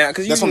am now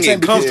because you That's can what I'm get saying,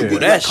 because comfortable.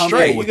 you're not That's comfortable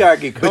straight. You with gotta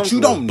it. get But you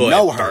comfortable. don't But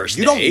know her. first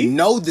You don't date?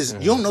 know this.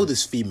 You don't know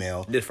this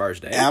female. This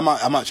first date. And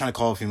I'm not trying to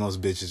call females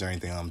bitches or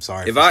anything. I'm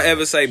sorry. If for I saying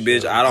ever say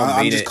bitch, I don't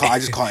I'm mean just it. I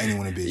just call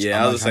anyone a bitch. Yeah,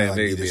 I'm I not was trying saying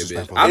to, nigga be be a bitch.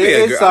 disrespectful. I mean, a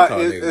it's girl- I like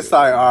call a nigga it's bitch.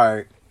 like all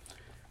right.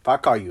 If I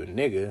call you a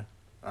nigga,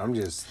 I'm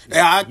just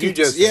Yeah, I you can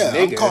just a yeah. I'm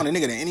nigga. calling a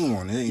nigga to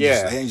anyone. It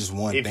ain't just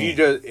one If thing. you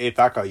just if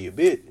I call you a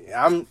bitch,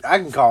 I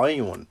can call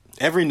anyone.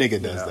 Every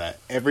nigga does know. that.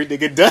 Every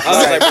nigga does. I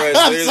was like, bro, it's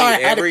I'm literally sorry, I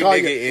had to every call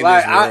nigga you. in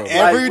Like, this world.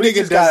 Every we nigga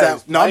just does gotta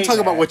that. No, I'm explain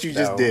talking about that, what you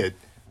just though. did.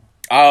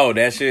 Oh,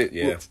 that shit,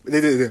 yeah.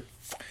 Nigga,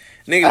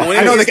 Nigga, when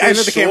I know it the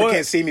gets this camera short-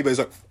 can't see me, but it's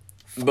like.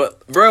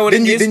 But bro, when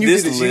Then it you gets then you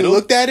this did this. You little,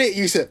 looked at it.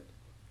 You said.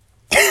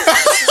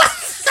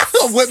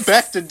 I went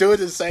back to doing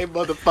the same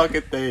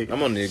motherfucking thing. I'm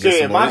gonna need to get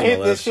Shit, some if I I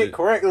hit this shit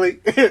correctly,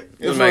 Just For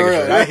making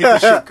real, sure. I hit the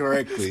shit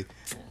correctly.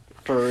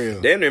 For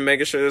real. Damn near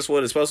making sure that's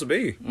what it's supposed to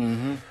be.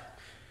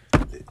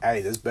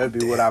 hey, this better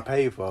be what I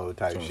paid for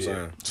type That's what I'm shit.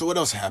 saying. So what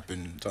else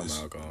happened? Talking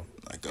about alcohol.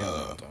 Like, Yeah, I'm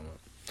talking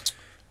about.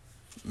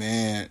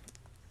 man,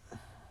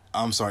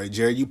 I'm sorry,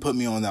 Jared. You put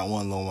me on that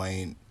one Lil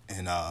Wayne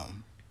and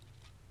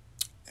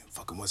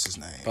fucking what's his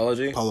name? Polo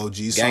G? Polo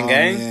G Gang song,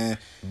 Gang? man.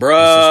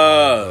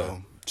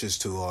 Bruh.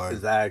 Just too hard.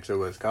 Is that actually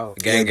what it's called?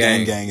 Gang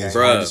Gang Gang. Gang is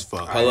hard as Bruh.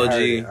 fuck. Polo I ain't heard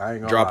G it. I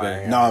ain't gonna lie, I dropping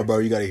ain't Nah, bro,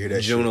 you gotta hear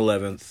that June shit.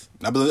 11th.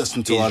 I've been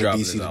listening to a He's lot of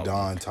dropping DC his the album.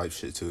 Don type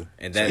shit too.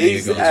 And that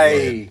He's- nigga goes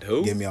hey.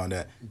 who? Get me on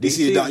that. DC DC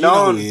the Don, you know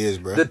Don, who he is,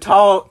 bro. The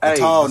tall, The hey,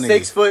 tall the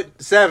nigga.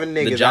 6'7"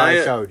 nigga that I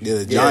giant? showed you.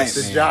 Yeah, the Yes, giant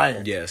the man.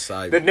 giant. Yes,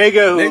 I. The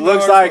nigga who Nigga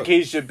looks hard like fuck.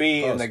 he should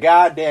be in Pause. the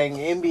goddamn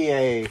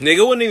NBA.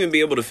 Nigga wouldn't even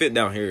be able to fit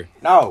down here.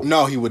 No,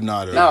 No, he would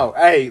not. no,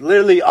 hey,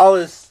 literally all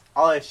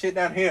that shit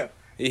down here.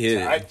 He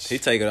hit it. Touch. He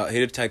take it out.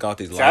 He'd take off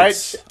these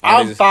lights. Touch. All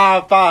I'm these-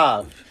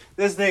 5'5".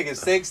 This nigga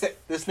 6.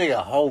 This nigga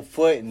a whole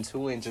foot and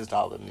 2 inches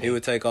taller than me. He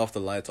would take off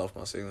the lights off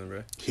my ceiling,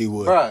 bro. He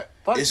would. Bruh,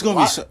 fuck It's the gonna be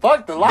light- so-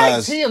 fuck the lights.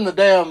 Guys- He in the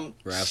damn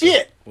Raptor.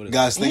 shit. What is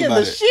Guys, He think in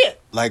about the it.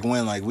 shit. Like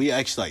when we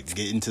actually like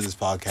get into this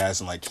podcast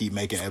and like keep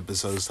making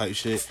episodes type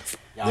shit.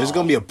 There's Y'all.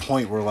 gonna be a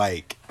point where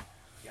like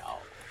Y'all.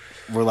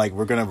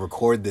 we're gonna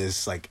record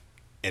this like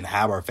and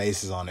have our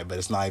faces on it, but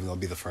it's not even gonna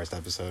be the first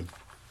episode.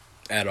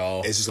 At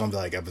all. It's just gonna be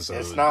like episode.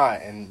 It's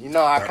not, and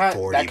that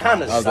 40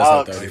 kind of probably.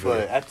 sucks. 30,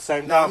 But at the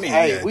same No, I time, mean,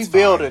 hey, yeah, we it's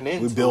building fine.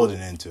 into We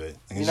building into it.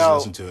 You can just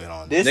listen to it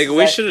on. Nigga,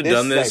 we should have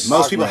done this.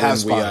 Most people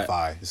have when we got-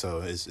 Spotify,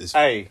 so it's.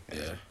 Hey, Yeah.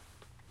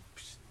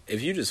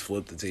 If you just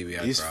flip the TV,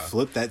 I'd You just cry.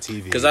 flip that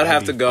TV. Because I'd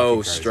have to That'd be go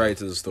fucking crazy. straight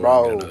to the store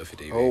Bro, and get another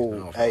TV. I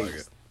don't feel hey, like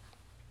it.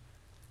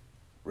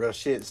 real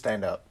shit,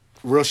 stand up.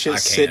 Real I shit,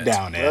 can't. sit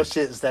down, Real Ed.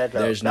 shit, stand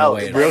up. There's no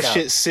way. stand Real up.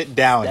 shit, sit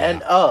down.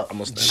 Stand Ed. up. I'm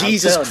gonna stand.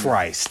 Jesus telling you.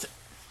 Christ.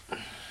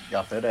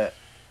 Y'all feel that?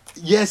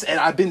 Yes, and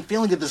I've been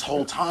feeling it this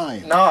whole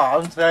time. No,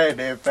 I'm saying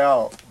it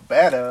felt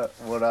better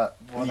when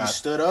you I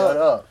stood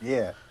up.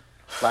 Yeah,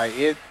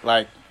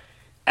 like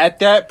at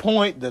that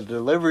point, the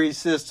delivery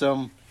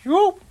system,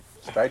 whoop,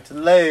 straight to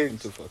the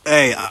legs.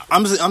 Hey,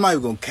 I'm not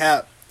even gonna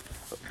cap.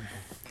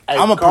 Hey,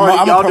 I'm a Cardi,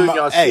 promote. y'all doing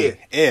y'all Hey, shit.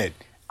 Ed.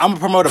 I'm gonna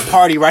promote a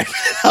party right.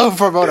 I'm gonna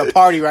promote a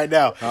party right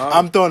now.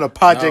 I'm throwing a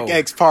Project No.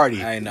 X party.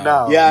 Hey, no.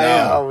 No, Yeah, I no,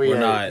 am. no, we we're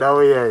ain't. not. No,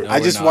 we ain't. No, I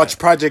we're just not. watched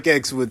Project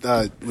X with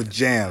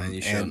Jam. And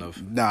you shouldn't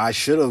have. No, I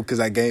should have because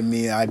that gave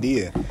me an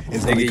idea.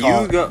 It's gonna Nigga, be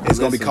called. It's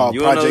gonna be listen, called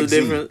you wanna know Project the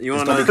Z. difference- you It's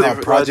wanna gonna know be the called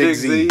difference-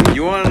 Project Z.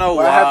 You want to know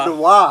What why? happened?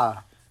 Why?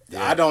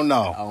 I don't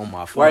know. Oh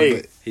my fuck.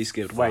 Wait. He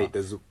skipped. Wait,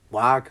 does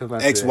why come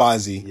after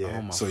XYZ. Yeah.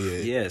 Oh my So yeah.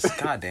 Yes.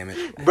 God damn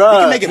it. Bro, You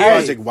can make it hey,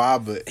 Project Y,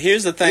 but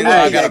Here's the thing Hey,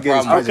 that I got a yeah, give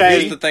us problem with. Okay,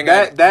 Here's the thing.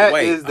 that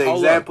wait, is the hold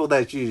up. example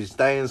that you should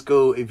stay in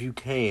school if you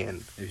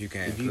can. If you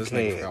can. If you This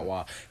nigga can. forgot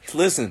why.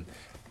 Listen.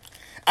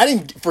 I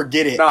didn't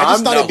forget it. No, I just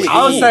I'm thought it'd be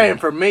I was cool. saying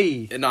for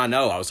me. No, I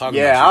know. I was talking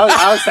Yeah, about you.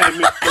 I was saying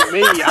for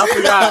me. I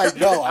forgot.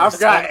 No, I I was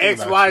forgot talking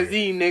about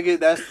XYZ, nigga.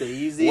 That's the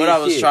easiest. What I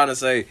was shit. trying to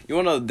say, you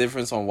want to know the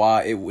difference on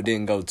why it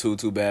didn't go too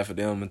bad for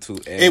them and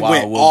It why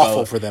went will awful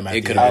go, for them at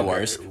It the could have end. been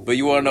worse. But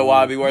you want to know why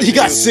it'd be worse? He for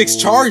got you? 6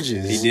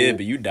 charges. He did,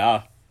 but you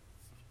die.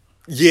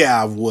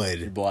 Yeah, I You're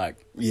would. black.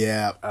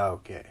 Yeah.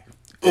 Okay.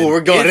 Oh, we're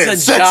going It's in a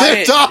sensitive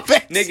giant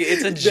topics. nigga.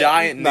 It's a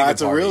giant nigga Nah,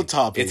 it's a party. real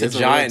topic. It's It's a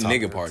a real giant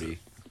topic. nigga party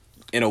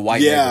in a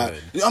white Yeah,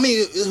 neighborhood. I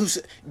mean,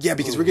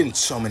 because we're getting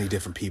so many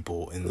different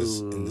people in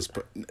this.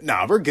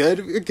 Nah, we're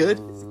good. We're good.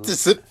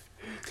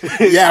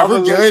 Yeah,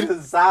 we're good.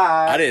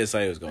 I didn't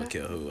say it was gonna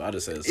kill who. I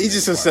just said it's a He nigga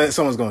just party. said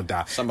someone's gonna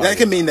die. Somebody That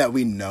can will mean that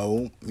we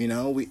know. You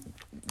know, we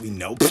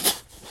know.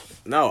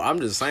 No, I'm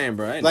just saying,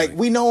 bro. Ain't Like no-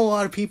 we know a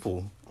lot of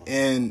people,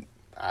 and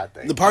I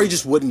think the party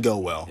just wouldn't go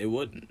well. it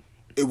wouldn't.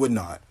 It would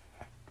not.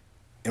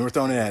 And we're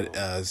throwing it at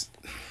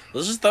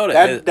Let's just throw it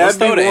That- at that'd let's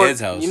throw it be at more- Ed's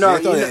house. you know- we're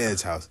throwing it at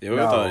Ed's house. Yeah, we're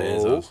gonna throw it at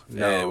Ed's house.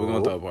 No, Yeah, we're gonna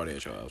no. throw a party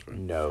at your house, bro.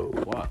 no.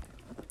 Why?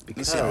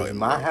 Let's see how Because it-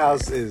 my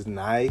house is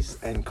nice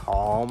and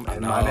calm,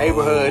 and my know.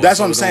 neighborhood. That's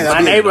what I'm saying. My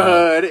That'd be-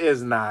 neighborhood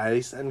is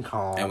nice and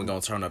calm. And we're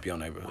gonna turn up your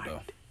neighborhood though.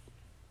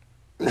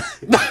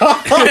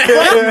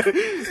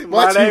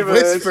 Why'd you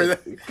whisper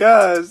that?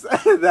 Because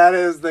that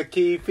is the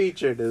key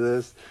feature to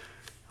this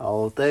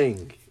whole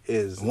thing.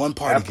 Is One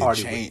party that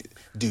could change,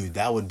 dude.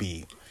 That would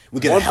be. We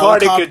get One a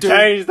party helicopter. could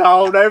change the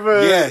whole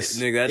neighborhood. Yes,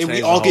 Nigga, that and we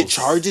changed all the get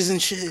whole- charges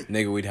and shit.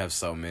 Nigga, we'd have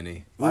so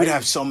many. We would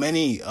have so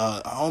many.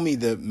 Homie,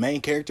 the main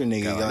character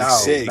nigga got No, like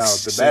six. no.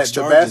 Six The best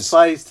charges.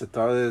 place to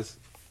throw this.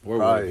 Where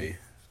would Probably. it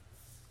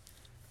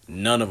be?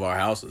 None of our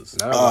houses.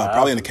 No,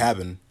 Probably in a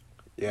cabin.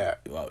 Yeah.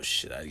 Oh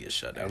shit, I'd get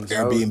shut down. And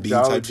Airbnb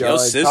Joe- type Joe Your had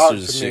sister's talked to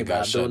me shit got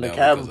about shut doing down the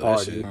cabin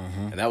because of that party. shit.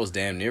 Mm-hmm. And that was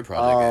damn near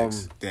Project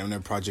X. Damn near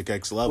Project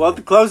X level. Well,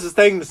 the closest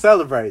thing to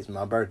celebrate is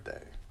my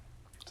birthday.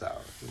 So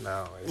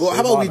no. Well,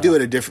 how about we do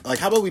it a different? Like,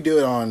 how about we do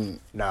it on?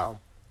 No.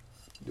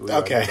 We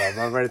Okay. don't do it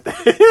on my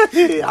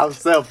birthday. I'm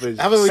selfish.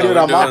 How about we So do it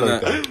we're on my doing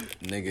that- birthday?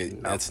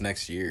 Nigga, that's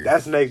next year.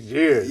 That's next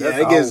year. Yeah, That's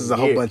it gives us a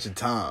whole year. bunch of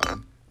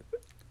time.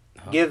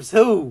 Gives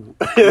who?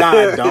 Nah,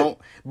 I don't.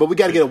 But we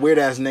got to get a weird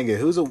ass nigga.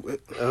 Who's a?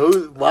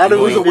 Why do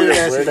Who's we a weird do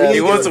ass weird nigga? ass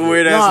He wants a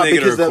weird ass nigga to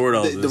because record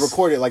all the this.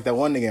 recorded like that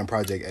one nigga in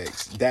Project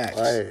X, Dax.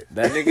 Right.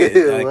 That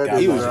nigga, What like,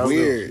 He is was wrong?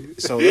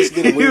 weird. So let's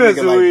get a He weird was nigga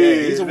like that.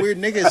 weird. He's a weird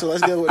nigga, so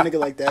let's get a nigga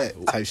like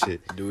that type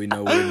shit. do we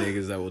know weird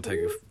niggas that will take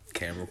a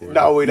camera recorder?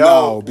 No, we don't.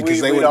 No,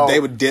 because we don't. they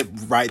would dip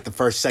right the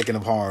first second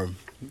of harm.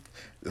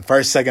 The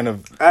first second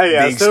of Hey, being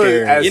as soon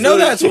scared. as- You know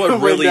soon as that's shit what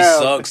went really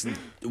down. sucks.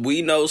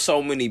 We know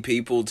so many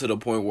people to the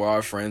point where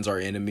our friends are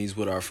enemies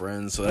with our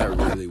friends, so that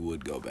really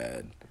would go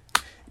bad.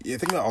 Yeah,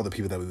 think about all the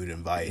people that we would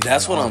invite.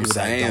 That's and all what the I'm people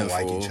that saying, Don't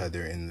like fool. each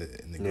other in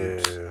the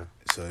groups. Yeah.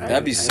 So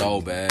That'd be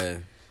so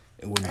bad.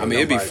 It wouldn't I mean,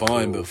 it'd be nobody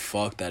fun, cool. but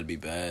fuck, that'd be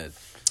bad.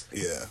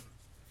 yeah,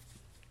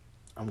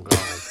 I'm gone.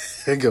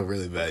 it'd go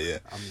really bad. Yeah,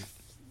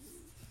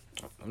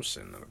 I'm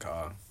sitting in the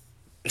car.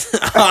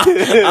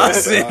 I'm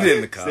sitting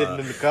in the car. Sitting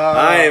in the car.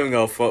 I ain't even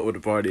gonna fuck with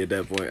the party at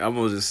that point. I'm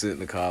gonna just sit in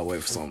the car and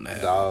wait for something to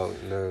happen. Dog,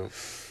 no.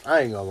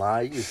 I ain't gonna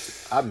lie.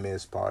 I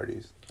miss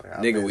parties. Like,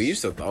 I Nigga, miss we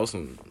used to throw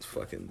some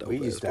fucking dope We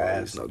ass used to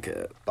parties. have No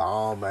cap.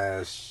 bomb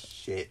ass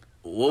shit.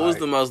 What was Like-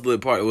 the most lit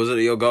party? Was it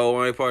your go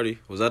away party?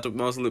 Was that the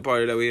most lit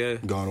party that we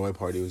had? going away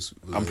party was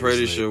I'm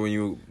pretty lit. sure when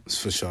you It's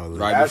for sure. lit.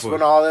 Right. That's before.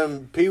 when all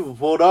them people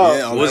pulled up.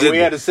 Yeah, and was we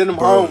it- had to send them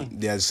Bro, home.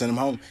 yeah, send him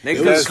home. nigga,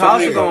 It the was so cops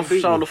many are gonna people.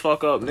 show the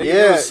fuck up. Nigga, Yeah,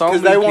 there was so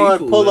because many they want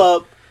to people pull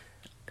lit. up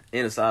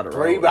inside the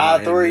road. 3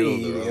 by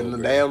 3 in the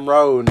damn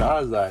road, and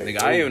I was like,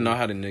 Nigga, I didn't even know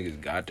how the niggas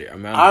got there. I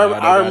mean,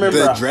 I remember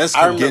The dress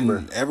kept remember.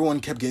 getting. Everyone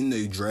kept getting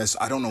the dress.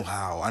 I don't know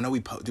how. I know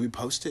did we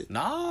post it?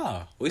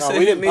 Nah, we No, said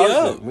we hit didn't me post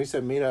up. it. We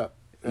said meet up.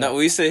 No,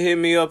 we said hit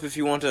me up if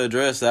you want to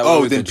address that. Oh,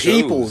 way we then could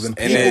people- choose. then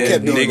And people then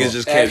kept doing niggas it.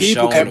 just And kept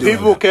people showing kept them. doing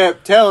People it.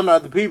 kept telling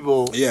other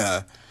people,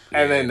 Yeah.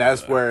 and then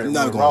that's where it I'm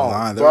not went gonna wrong.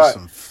 lie. There were But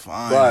some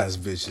fine but- ass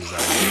bitches.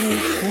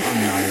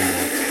 I'm not even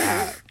gonna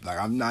cap. Like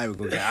I'm not even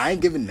gonna. I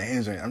ain't giving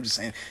names. Right. I'm just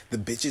saying the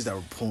bitches that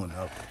were pulling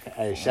up.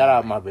 hey, shout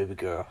out my baby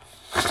girl.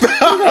 Oh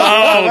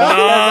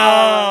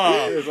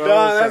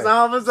That's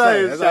all I'm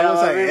saying. That's Shout all I'm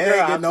out my saying. baby It girl.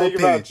 ain't I'm getting no thinking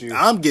about opinion.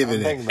 you. I'm giving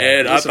I'm it. thinking about Ed,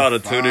 I There's thought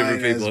of some 2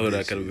 different fine-ass people who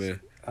that could have bitches. been.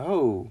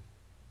 Oh,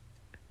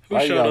 Who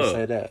why you showed gotta up?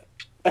 say that?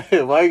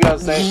 Why you gotta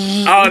say? Oh,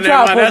 You never trying to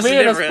mind. put That's me a in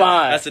a different.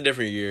 spot. That's a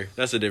different year.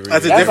 That's a different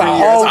That's a year. different a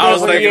year. whole I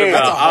was different thinking year.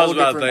 about. That's a I was whole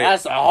about to different- think.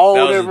 That's a whole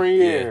that was different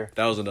yeah, year.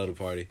 that was another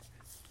party.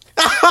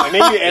 And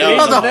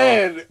even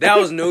then, That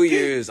was New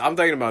Year's. I'm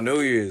thinking about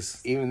New Year's.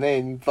 even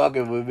then, you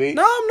fucking with me.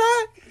 No, I'm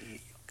not.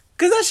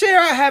 Cause that shit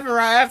happened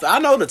right after. I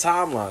know the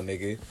timeline,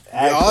 nigga.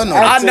 all know.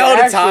 I know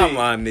the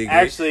timeline, nigga.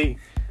 Actually,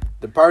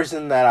 the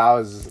person that I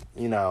was,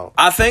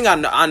 I think I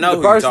know the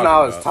who you're person talking I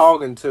was about.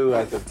 talking to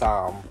at the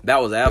time.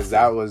 That was after. Because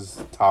I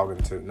was talking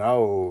to.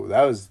 No,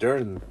 that was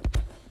during.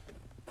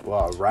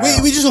 Well, right.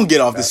 We just gonna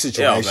get off this Yeah,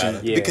 situation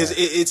man. Yeah. because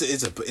it's a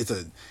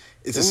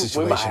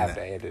situation. We might have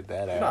to edit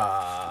that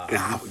out.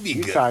 Nah, we be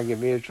You good. trying to get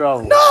me in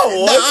trouble? No,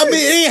 I mean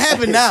it ain't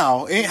happened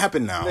now. It ain't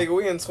happened now. Nigga,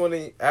 we in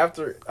 20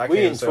 after. I We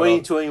in can't say all-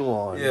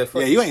 2021. Yeah,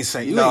 fuck Yeah, you ain't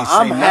saying. You No, ain't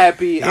I'm saying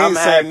happy. Nothing. You ain't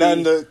saying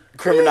nothing to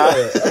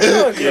criminalize.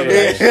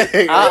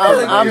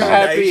 I'm Yeah.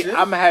 happy. Shit.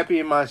 I'm happy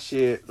in my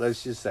shit.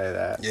 Let's just say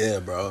that. Yeah,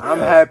 bro. I'm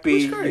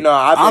happy. Which great. You know,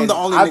 I'm the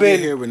only I've nigga been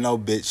here with no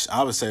bitch.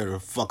 I would say whatever the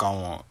fuck I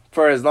want.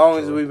 for as long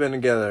as we've been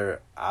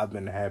together. I've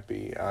been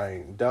happy. I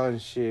ain't done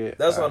shit.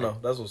 That's what I know.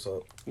 That's what's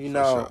up. You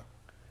know, sure.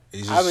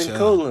 It's just I've been chilling.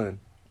 cooling.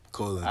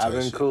 Cooling. I've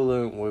been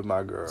cooling with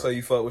my girl. So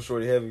you fuck with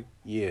Shorty Heavy?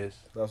 Yes.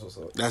 That's what's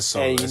up. That's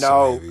so. And you that's know,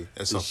 so heavy.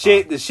 That's the so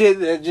shit, fine. the shit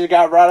that just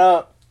got brought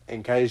up,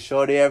 in case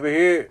Shorty ever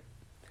hear it,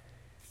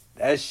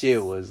 that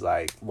shit was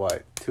like,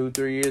 what,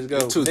 2-3 years ago?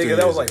 2-3 Nigga,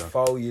 that was years like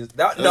ago. 4 years.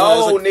 That, That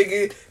no, was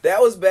nigga,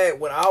 that was back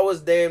when I was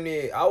damn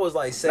near. I was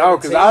like 17. No,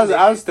 because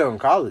I was still in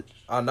college.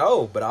 I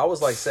know, but I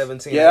was like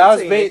 17. Yeah, that was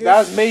 18, me. nigga. That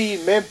was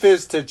me,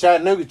 Memphis to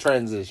Chattanooga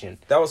transition.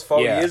 That was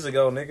 4 Yeah. years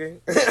ago, nigga.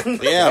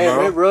 Yeah, Man,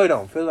 bro. it really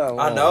don't feel that long.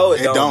 I know it,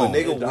 It don't, don't. but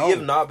nigga, It we don't.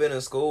 have not been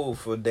in school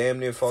for damn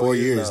near 4 4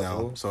 years now. now.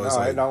 fool. So No, it's it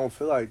like don't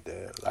feel like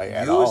that. Like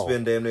at You has all.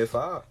 been damn near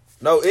 5.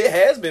 No, it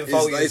has been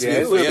 4 years. it's yeah, been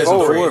it's 4 been years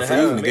four. before 3.5 for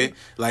you, to me. nigga.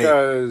 Like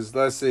Because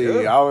let's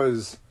see, Yeah. I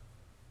was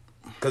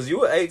 'Cause you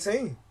were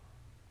 18.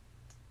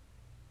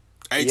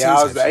 18 yeah,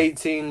 I was type shit.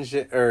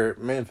 18 or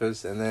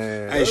Memphis, and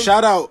then Hey,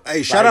 shout out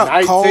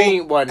Like Cole.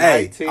 19, what,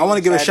 Hey, 19 I want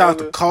to give a shout out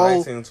to Cole.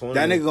 19, 20.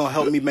 That nigga gonna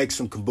help me make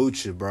some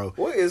kombucha, bro.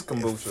 What is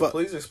kombucha? Fuck.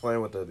 Please explain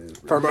what that is.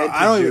 Bro. Bro, fermented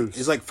I don't even. juice.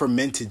 It's like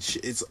fermented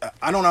shit. It's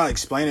I don't know how to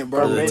explain it,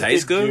 bro. Does it Fermented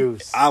taste good?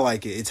 juice. I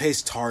like it. It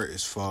tastes tart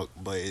as fuck,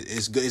 but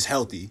it's good. It's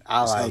healthy.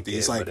 I It's like healthy. it,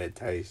 It's like but it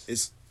tastes.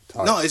 it's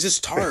tart. no, it's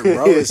just tart,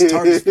 bro. It's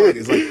tart as fuck.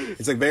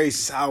 It's like very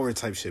sour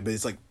type shit, but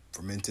it's like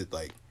fermented.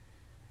 Like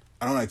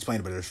I don't know how to explain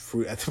it, but there's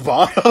fruit at the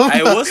bottom.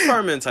 Hey, what's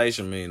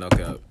fermentation mean?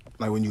 Okay.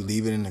 like when you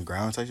leave it in the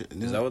ground type shit.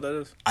 Is that what that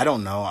is? I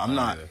don't know. I'm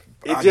not. It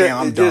Ah, just, damn,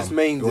 I'm it just dumb.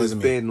 means It it's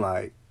wasn't me. been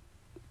like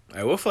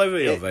Hey, what flavor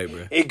is your vape,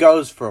 bro? it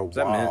goes for a that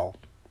mint? while.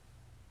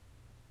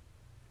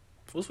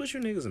 What's with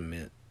you niggas and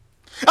mint?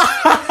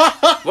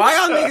 Why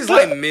y'all niggas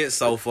like mint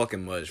so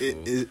fucking much, It,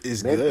 fool?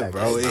 it's Mint good, pack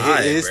bro. is It,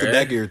 nice, hits the bruh.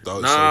 back of your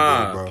throat.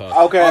 Nah, so good, bro.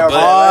 pause. Okay, okay.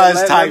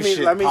 Pause type me-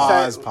 shit. let me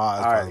Pause, say, pause,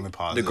 all pause. right. Let me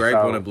pause. The it. grape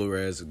So- one and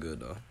Blu-ray is good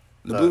though.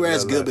 The Look, Blu-ray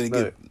is look, good, but it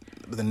look. get.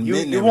 But the You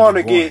mint you never want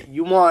to boring. get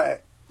you want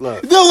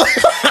look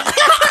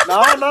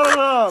No,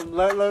 no.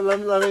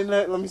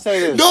 Let me say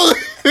this. no.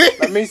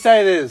 Let me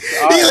say this.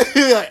 All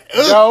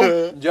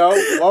right. Joe,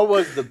 what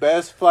was the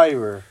best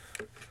flavor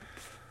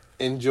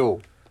in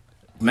Jewel?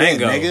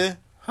 Mango. nigga.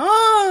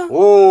 Huh?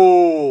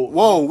 Whoa,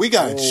 Whoa, we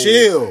gotta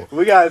chill.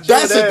 we got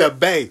That's a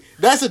debate.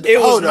 That's a It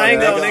was hold up,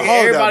 mango, nigga.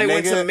 Hold Everybody up,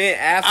 went nigga. to mint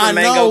after I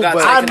mango know, got but-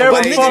 taken I never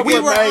away. nigga, fucked we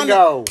with were on the-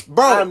 mango, I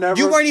Bro, never,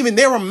 you weren't even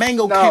there when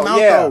mango No, came out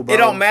yeah. though, bro. It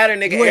don't matter,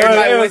 nigga. You were-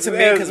 Everybody it went was- to it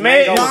mint was because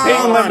mint mango and was pink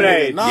hot.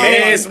 lemonade. No,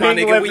 Yes, my pink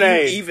nigga. When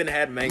lemonade. you even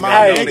had mango,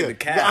 My don't nigga. even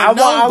cap. I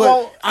know, I but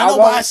won't- I know, I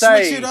but I won't switch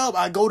say- it up.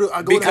 I go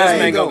to Because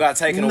mango got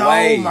taken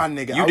away. No, my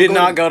nigga. You I did would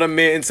not go to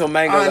mint until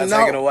mango I got know.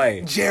 taken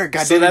away. Jared, So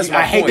goddamn, that's my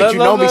I hate point. that you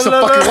know me so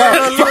fucking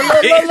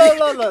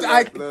well.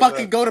 I Look,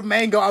 fucking go to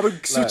mango. I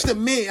would switch to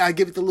mint. I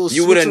give it the little.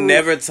 You would have switcheroo.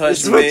 never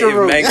touched The mint if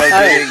switcheroo. mango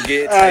Hey, didn't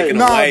get hey. taken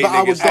No, away. but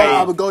I would niggas. go. Hey,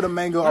 I would go to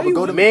mango. I would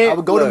go to. mint? I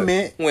would go to Look.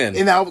 mint. When?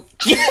 And I would.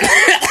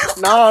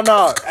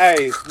 No.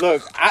 Hey,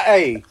 look.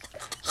 Hey,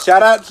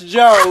 shout out to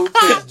Joe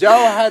because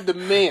Joe had the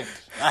mint,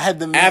 I had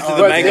the mint After on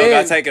the But mango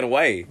then- got taken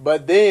away.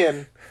 but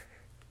then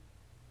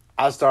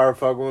I started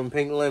fucking with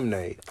pink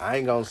lemonade. I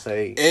ain't gonna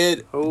say.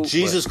 Ed, Who?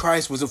 Jesus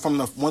Christ, was it from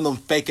one of them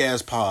fake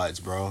ass pods,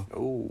 bro?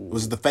 Ooh,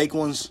 Was it the fake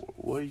ones?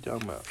 What are you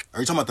talking about? Are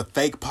you talking about the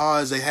fake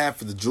pods they have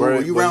for the jewel?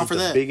 Were you Where around you for the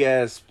that? Big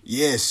ass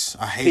Yes,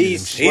 I hated them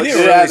piece. shit. He What, didn't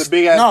you really had the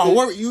big ass No,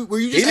 piece? were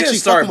you just didn't actually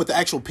start- fucking with the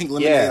actual pink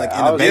lemonade, Yeah, like in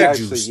I the was vape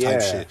actually- juice type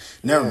yeah. shit?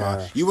 Never Yeah.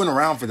 mind. You weren't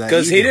around for that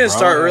Because he either, didn't bro.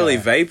 start really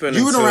vaping.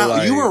 You were until, around.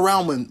 Like, You were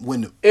around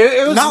when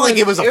It was not like when-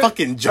 it was a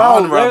fucking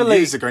genre of literally,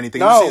 music or anything.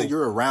 No, I'm saying you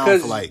were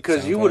around for like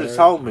because you would have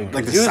told me. Like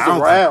Like the you was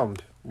sound-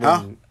 around. Huh?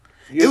 when-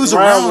 you It was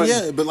around, when-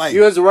 yeah, but like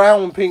you was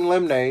around when Pink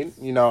Lemonade.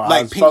 You know, I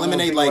like was pink fucking with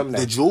lemonade, Pink like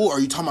Lemonade. the jewel. Or are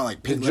you talking about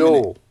like The pink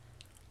lemonade? Jewel.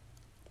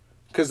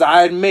 Because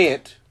I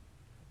admit,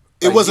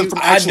 It like, wasn't you- from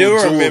I actual do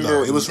Jewel, remember.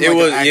 though. It was from It like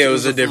was an actual, yeah. It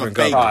was a from different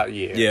fake. color.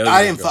 yeah. Yeah, it was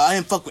I a didn't. different I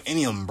didn't fuck with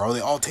any of them, bro. They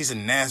all tasted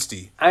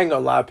nasty. I ain't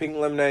gonna lie, Pink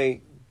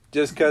Lemonade,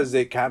 just because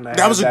it kind of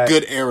That was a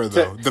good era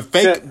though. to-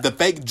 The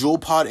fake jewel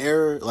pod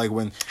era, like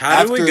when.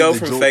 How did we after go the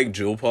from jewel- fake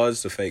jewel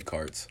pods to fake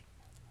carts?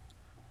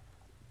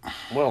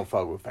 We don't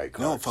fuck with fake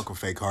We don't cards. fuck with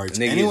fake cards.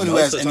 Nigga, Anyone who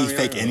most has of the any time,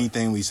 fake yeah.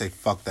 anything, we say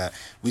fuck that.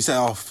 We say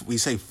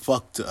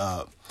fucked.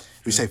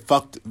 We say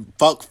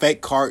fuck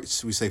fake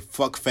carts. We say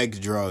fuck fake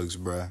drugs,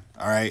 bruh.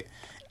 All right.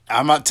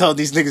 I'm not telling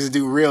these niggas to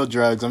do real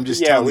drugs. I'm just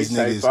Yeah, telling we these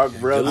say niggas. fuck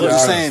real I'm drugs.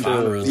 just saying.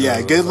 Find real Yeah,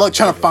 drugs. good luck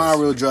trying to find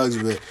real drugs,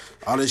 but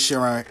all this shit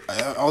right,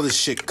 all this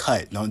shit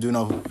cut. Don't do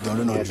no Yeah,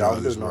 drugs,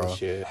 don't do no bro.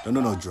 shit. Don't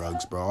do no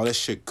drugs, bro. All this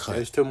shit cut.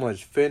 There's too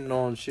much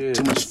fentanyl and shit.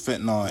 Too much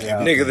fentanyl. and Yeah.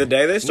 everything. Nigga, the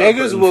day they start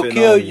Niggas putting will fentanyl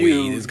kill in you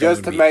weed, it's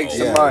just gonna to be make some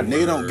Yeah, money.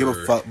 nigga don't give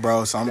a fuck,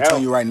 bro. So I'm Yeah.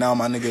 telling you right now,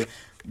 my nigga,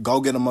 go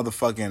get a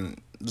motherfucking.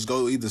 Just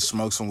go either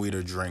smoke some weed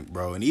or drink,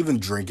 bro. And even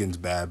drinking's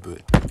bad, but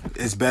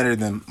it's better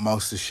than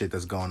most of the shit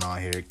that's going on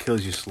here. It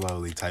kills you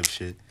slowly, type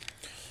shit.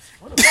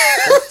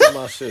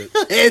 my shit.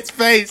 Its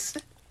face.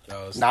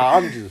 Nah,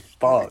 I'm just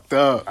fucked.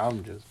 Up.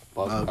 I'm just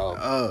fucked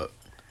up.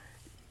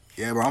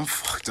 Yeah, bro, I'm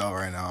fucked up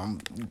right now. I'm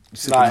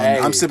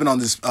Hey. sipping on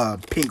this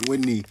Pink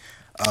Whitney.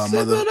 I'm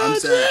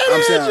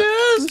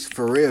saying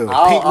for real.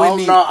 I Pink don't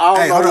Whitney. know- I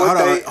don't Hey, know hold on, what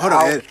hold on, they- hold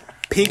on, Ed.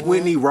 Pink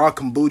Whitney raw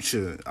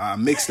kombucha. I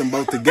mixed them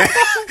both together.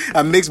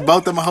 I mixed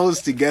both them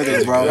hoes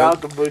together, bro. Raw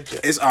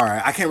kombucha. It's all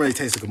right. I can't really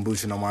taste the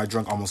kombucha no more. I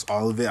drunk almost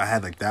all of it. I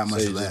had like that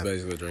much So you just left.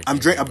 basically drinking. I'm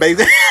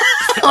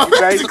basically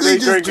basically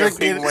just drinking drinking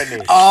Pink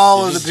Whitney.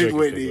 all of Just the Pink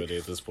drinking Whitney. Whitney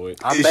at this point.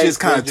 I'm It's just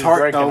basically kinda tart,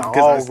 drinking though,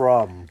 because all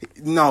rum.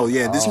 No,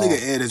 yeah, this Oh,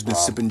 nigga Ed has been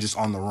sipping just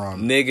on the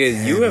rum.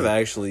 Nigga, you have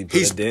Heavy. actually put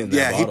He's- a dent in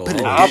yeah, that he bottle. put a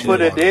Holy dent I'll shit.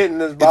 put a shit. dent in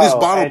this If bottle. this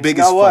bottle And big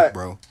you as know fuck, what?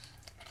 bro.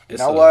 It's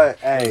know what? What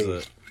is Hey.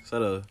 it? Is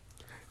that a...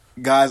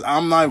 Guys,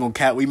 I'm not even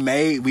cat. We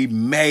may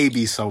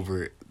be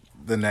sober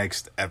the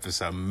next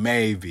episode.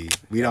 Maybe.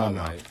 We don't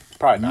know. might.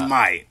 Probably not.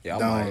 Might. Y'all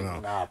don't might. know.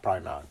 Nah,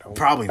 probably not.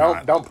 Probably don't,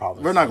 not. Don't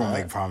promise. We're not gonna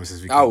that. make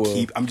promises we I can will.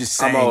 keep. I'm just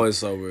saying. I'm always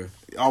sober.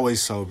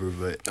 always sober,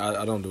 but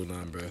I don't do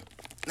nothing, bro.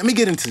 let me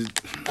get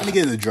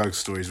into drug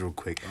stories real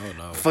quick. Oh,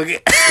 no. Fuck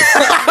it.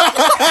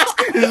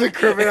 He's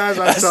incriminating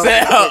ourselves.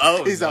 said,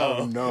 oh, He's no.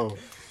 oh no.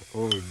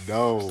 Oh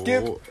no.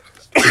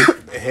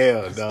 Skip.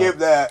 Hell no. Skip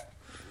that.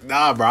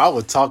 Nah, bro, I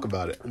would talk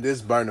about it.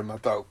 This burned in my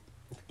throat.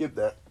 Skip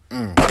that.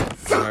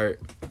 All right.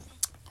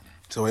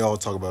 So we all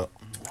talk about.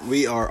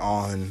 We are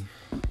on.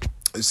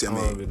 Let's see. I How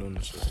long have mean, we been doing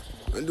this shit?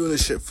 been doing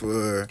this shit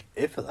for.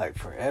 It feel like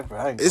forever.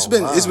 I ain't It's gonna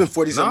been lie.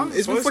 47. No,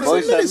 it's been 47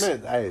 47 minutes. 47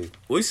 minutes.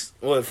 Hey.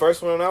 What,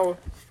 first one an hour?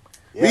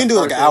 We can do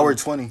like an first hour one.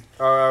 20.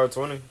 Hour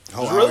 20. It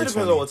Whole really hour depends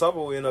 20. on what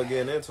topic we end up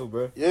getting into,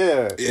 bro.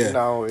 Yeah. Yeah. You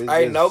know, it's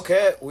Hey, just, no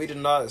cat. We did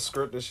not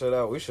script this shit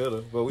out. We should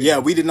have, but we Yeah,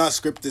 we did not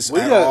script this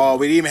We at done- all.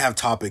 We didn't even have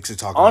topics to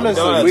talk about.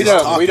 Honestly, No, we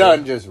just done we talking.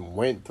 done just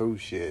went through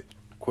shit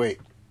quick.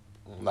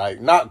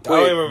 Like not I quick.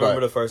 don't even remember but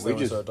the first we time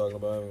we just started talking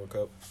about having a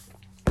cup.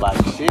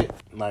 like shit.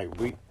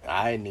 Like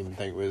I didn't even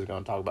think we was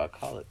gonna talk about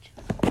college.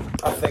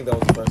 I think that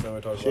was the first time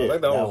we talked Shit, about it. I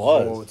think that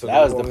when we was took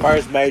that was when the we-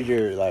 first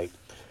major like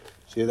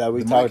shit that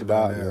we The talked mic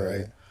down about. there,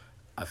 right?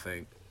 I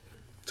think.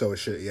 So it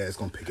should, yeah, it's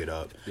gonna pick it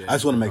up. Yeah, I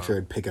just want to make it's sure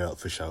it pick it up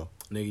for sure.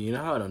 Nigga, you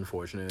know how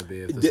unfortunate it'd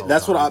be if this whole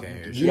That's what time I. we can't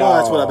hear You shit. know,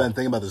 that's what Y'all- I've been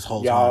thinking about this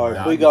whole Y'all, time. if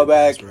Right? we I go get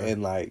back this, bro.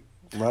 and like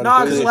run Nah,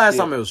 through because this last shit,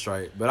 time it was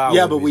straight. But I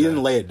Yeah, would but be we sad.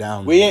 didn't lay it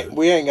down. we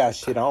ain't got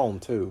shit on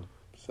too.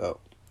 So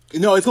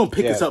No, it's gonna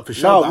pick yeah. us up for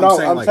sure. No, but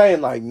no, I'm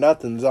saying like.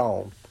 nothing's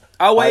on.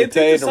 Oh, wait, Like,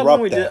 to it's something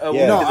we interrupt did. that. We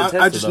Yeah. No, did the I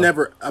test just though.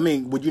 never. I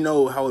mean, would you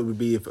know how it would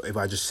be if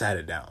I just sat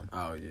it down?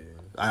 Oh, yeah.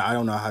 I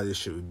don't know how this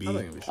shit would be. I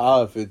think we should.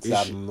 Oh, if it's You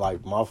should-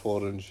 like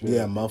muffled and shit.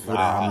 Yeah, muffled.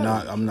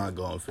 Nah. I'm not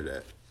going for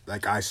that.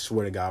 Like, I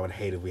swear to God, I would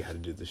hate if we had to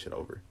do this shit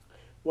over.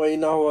 Well, you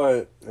know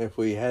what? If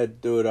we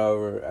had to do it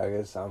over, I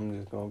guess I'm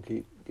just gonna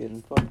keep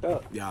getting fucked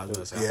up. Yeah, I was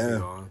gonna say, Yeah. I'll be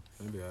gone.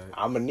 It'll be alright.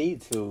 I'm gonna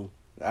need to.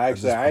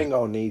 Actually, I ain't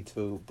gonna need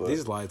to, but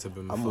These lights have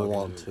been I'm fucking gonna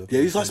want to. Yeah,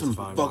 these lights been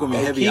intensifying fucking me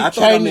my- heavy. keep I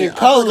thought I changing mean- I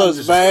thought I'm colors,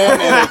 just-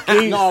 man, and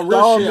it keeps No, real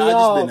throwing shit. me I just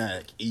off. been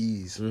at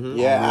ease. Mhm.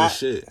 Yeah, Yeah, real I-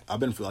 shit. I've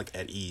been like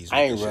at ease.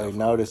 I ain't with this really shit.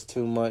 noticed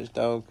too much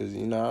though, cause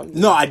you know, I'm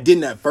No, I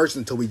didn't at first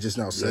until we just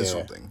now said Yeah.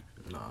 something.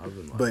 Nah, I've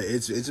been like, But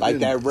it's like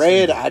been, that it's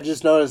red. been- I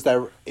just noticed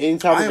that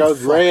anytime I it am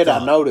goes red, fucked I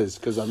up. notice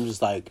because I'm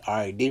just like, all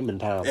right, demon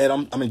time. Ed,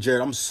 I mean,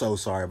 Jared, I'm so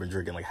sorry. I've been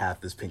drinking like half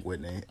this Pink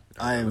Whitney.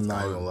 I am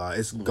not gonna lie,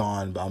 it's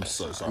gone, but I'm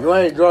so sorry. You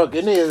ain't drunk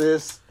any of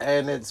this,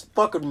 and it's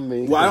fucking with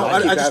me. Well, 'cause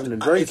I keep just, having to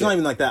drink it's not it.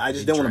 even like that. I just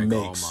he didn't want to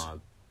drank all mix. my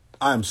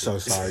I'm so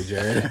sorry,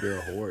 Jared.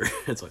 beer whore.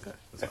 It's okay.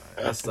 It's alright.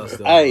 That's still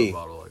Hey. a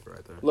bottle like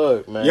right there.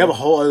 Look, man. You have a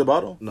whole other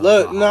bottle?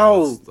 Look,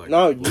 no.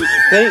 You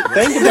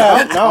think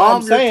about.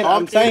 No,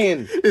 I'm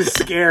saying. It's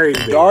scary.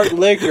 Man. Dark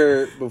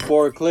liquor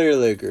before clear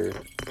liquor.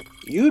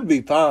 You'd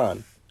be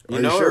fine. You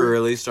know, it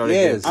really started.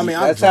 Yes, getting,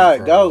 that's how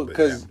it goes.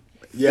 Because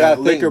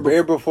liquor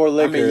beer before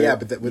liquor.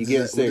 But what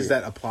does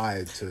that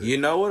apply to? You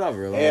know what I've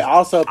realized? It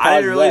also I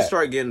didn't really that.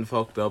 start getting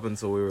fucked up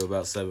until we were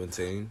about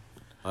 17.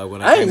 Like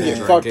when I didn't get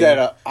fucked that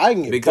up. I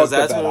didn't get because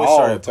fucked that's up when at we all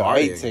started until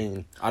partying.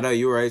 18. I know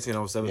you were 18. I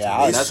was 17.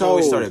 Yeah, that's when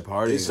we started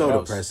partying. It's so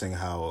depressing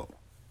how,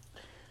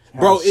 How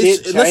bro.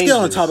 shit Let's get on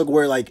a changes. topic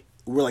where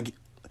we're like,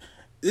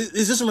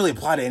 this doesn't really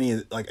apply to any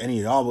of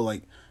y'all, but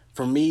like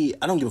for me,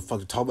 I don't give a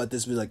fuck to talk about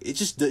this, but like it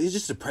just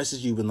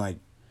depresses you when like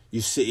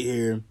you sit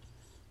here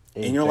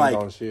and you're like,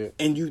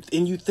 and you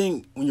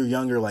think when you're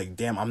younger, like,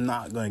 damn, I'm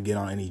not gonna get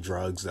on any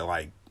drugs that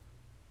like.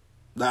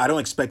 I don't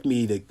expect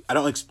me to.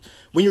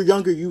 When you're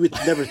younger, you would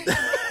never.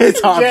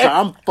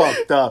 I'm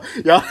fucked up,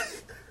 y'all.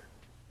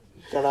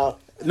 Shut up.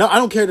 No, I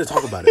don't care to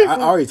talk about it. I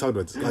already talked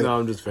about this. Like, No,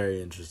 I'm just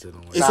very interested in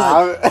what it's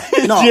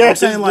like, no, I'm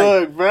saying like,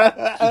 look, bro.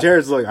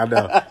 Jared's look. I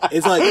know.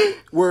 It's like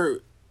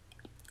when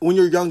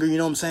you're younger, you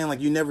know what I'm saying.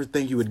 Like you never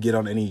think you would get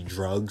on any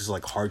drugs,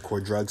 like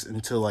hardcore drugs,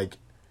 until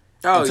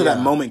that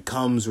moment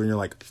comes when you're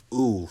like,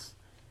 ooh.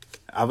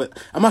 I'm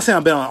not saying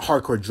I've been on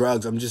hardcore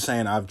drugs. I'm just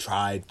saying I've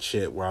tried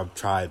shit where I've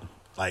tried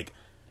like.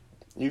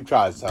 You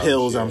tried some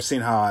pills. shit. I'm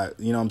seeing how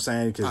you know what I'm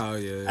saying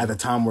because at the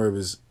time where it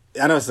was,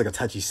 I know it's like a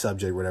touchy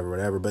subject,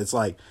 whatever. But it's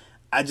like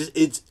I'm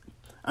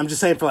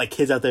just saying for like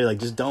kids out there, like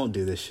just don't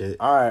do this shit.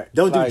 All right,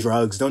 don't do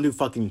drugs. Don't do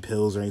fucking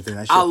pills or anything.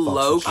 That shit I fucks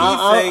low with key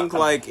you. think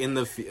like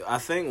I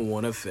think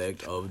one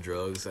effect of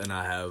drugs, and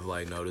I have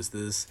like noticed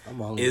this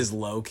is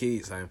low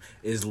key.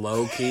 Is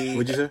low key.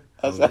 What'd you say?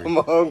 I'm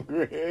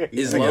hungry.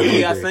 Is low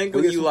key. I think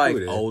when you like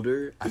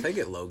older, I think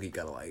it low key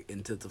gotta like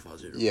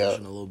intensifies your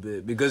depression a little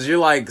bit because you're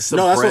like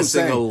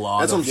suppressing a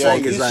lot. That's what I'm of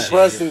saying. You're Is that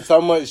suppressing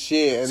so much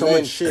shit, and so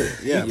then much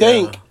shit?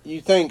 Yeah.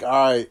 you think, all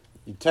right,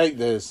 you take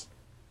this,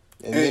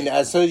 and then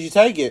as soon as you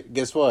take it,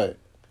 guess what?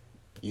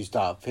 You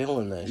stop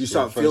feeling that. You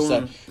stop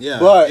feeling,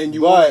 but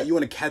you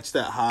want to catch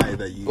that high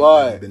that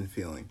you've been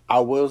feeling.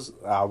 I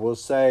will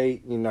say,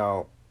 you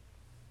know,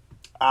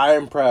 I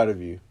am proud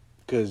of you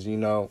because you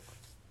know,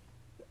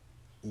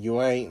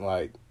 you ain't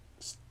like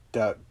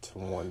stuck to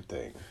one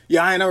thing.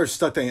 Yeah, I ain't never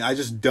stuck to anything. I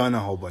just done a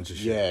whole bunch of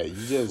shit. Yeah,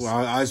 you just. Well,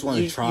 I just want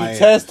to try. You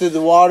tested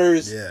the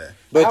waters. Yeah,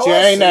 but you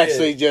ain't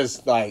actually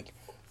just like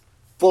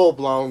full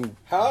blown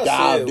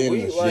dived in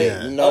the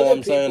shit. You know what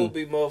I'm saying?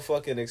 People be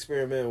motherfucking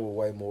experimenting with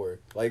way more.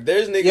 Like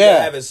there's niggas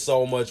that have it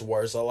so much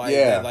worse. I like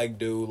that like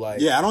do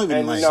like I don't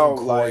even like some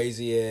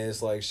crazy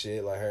ass like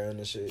shit like heroin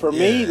and shit. For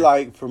me,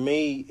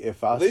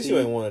 if I at least you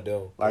ain't want to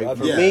do like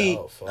for me,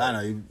 I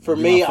know. For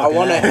me, I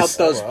want to help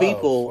those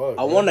people.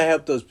 I want to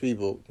help those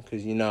people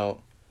because you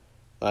know,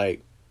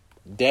 like,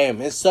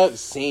 damn, it sucks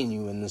seeing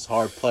you in this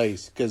hard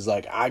place because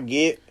like I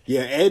get.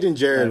 Yeah, Ed and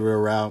Jared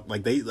were around.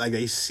 Like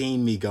they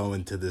seen me go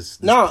into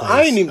this no, place.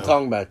 I ain't even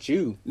talking about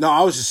you. No,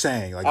 I was just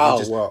saying. Like,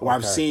 they've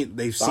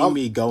So seen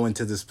me go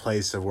into this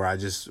place of where I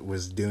just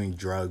was doing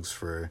drugs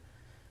for.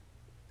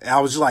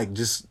 I was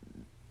just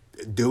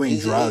doing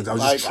drugs. I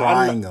was just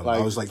trying them. I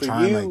was like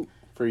trying like.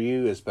 For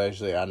you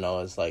especially, I know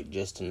it's like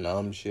just to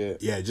numb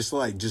shit. Yeah, and I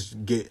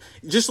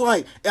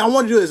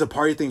want to do it as a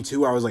party thing too.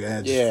 Where I was like,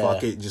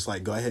 fuck it, just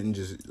like go ahead and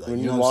just like, when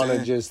you you know want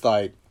to just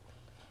like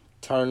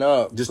turn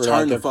up, just for turn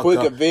like the a fuck quick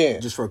up,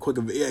 event, just for a quick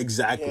event. Yeah,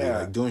 exactly. Yeah.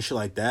 Like doing shit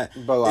like that.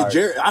 But like, and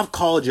Jared, I've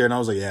called Jared and I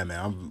was like, yeah, man,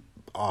 I'm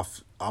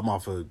off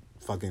of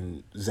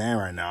fucking Xan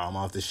right now. I'm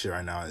off this shit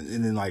right now.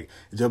 And then like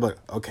Jared, like,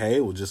 okay,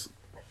 we'll just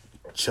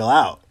chill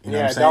out. You know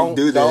what I'm saying?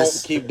 Do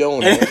this. Don't keep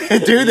doing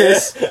it. Do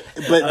this,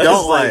 but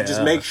don't like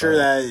just make sure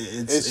that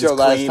it's your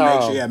clean.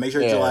 last time. Make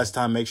sure it's your last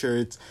time.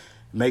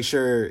 Make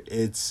sure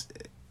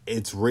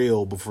it's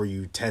real before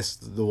you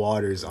test the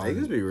waters.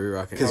 Niggas be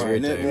re-rocking because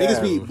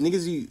everything.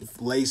 niggas be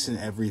lacing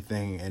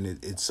everything, and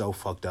it's so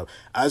fucked up.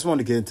 I just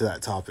wanted to get into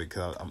that topic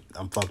because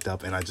I'm fucked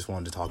up, and I just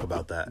wanted to talk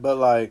about that. But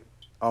like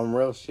on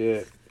real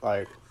shit,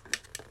 like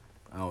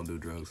I don't do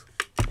drugs.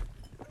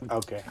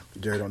 Okay,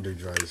 Jared don't do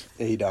drugs.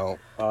 he don't.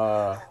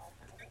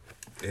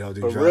 They don't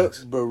do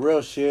drugs. But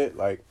real shit,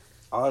 like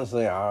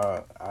honestly,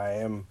 I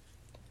am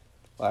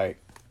like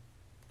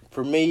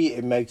for me,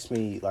 it makes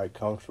me like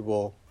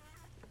comfortable.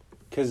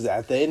 Because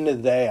at the end of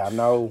the day, I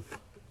know,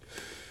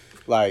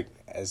 like,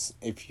 as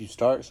if you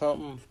start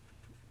something,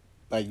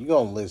 like, you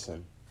gonna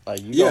listen.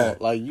 Like,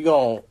 you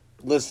gonna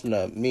listen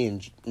to me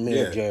and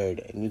Jared,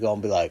 and you gonna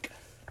be like,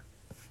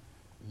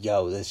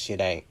 yo, this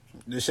shit ain't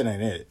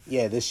it.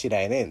 Yeah, this shit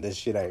ain't it. This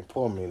shit ain't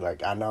for me.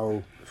 Like, I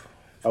know,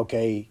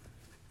 okay,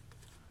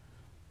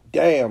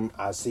 damn,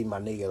 I see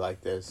my nigga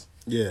like this.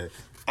 Yeah.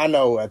 I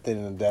know at the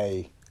end of the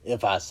day,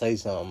 if I say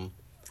something,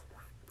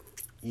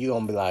 you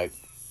gonna be like,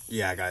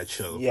 yeah, I gotta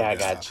chill. Yeah, I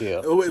gotta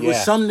chill. With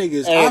some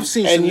niggas, I've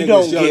seen some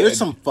niggas. There's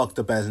some fucked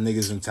up ass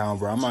niggas in town,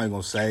 bro. I'm not even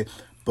gonna say,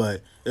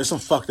 But there's some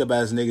fucked up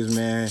ass niggas,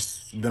 man.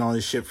 Been on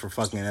this shit for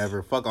fucking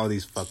ever. Fuck all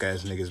these fuck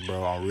ass niggas,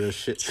 bro. On real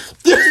shit.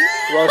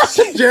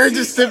 Jared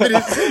just sipping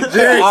his sipping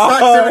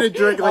a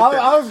drink like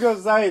that. I was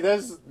gonna say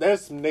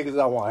there's some niggas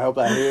I want help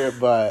out here,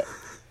 but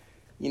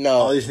you know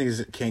all these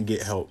niggas can't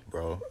get help,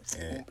 bro.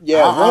 And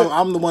yeah,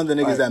 I'm the one of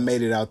the niggas that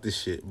made it out this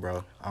shit,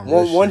 bro.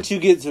 Once you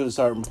get to a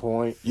certain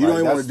point, you don't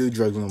even want to do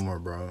drugs no more,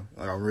 bro.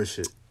 Like on real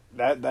shit.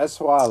 That's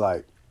why,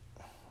 like,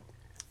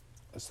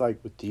 it's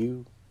like with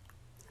you,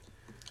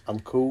 I'm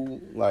cool.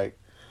 Like,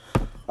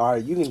 all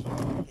right, you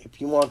can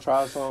if you want to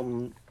try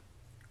something.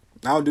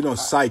 I don't do no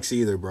psychs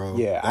either, bro.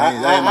 Yeah, that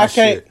ain't my I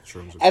can't.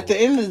 shit. At the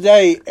end of the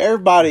day,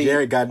 everybody.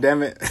 Jared,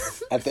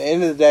 goddammit. At the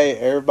end of the day,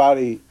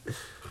 everybody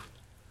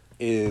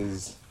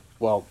is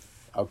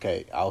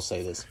okay. I'll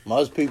say this: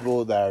 most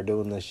people that are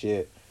doing this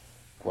shit,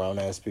 grown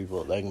ass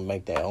people, they can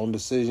make their own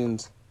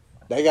decisions.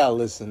 They gotta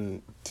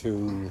listen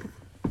to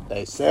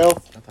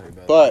themselves.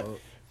 But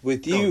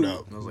with you,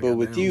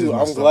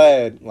 I'm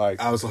glad.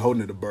 Like I was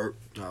holding it a burp.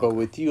 But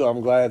with you,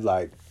 I'm glad.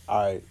 Like,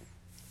 all right.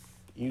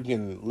 You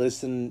can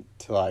listen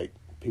to like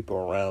people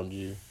around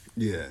you.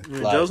 Yeah,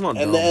 like, Joe's not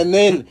dumb. and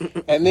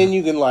then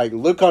you can like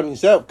look on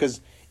yourself because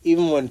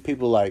even when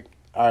people like,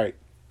 all right,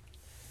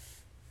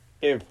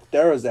 if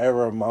there was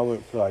ever a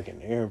moment for like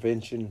an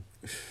intervention,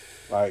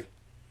 like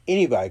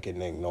anybody can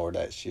ignore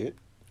that shit.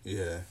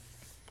 Yeah,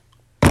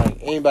 like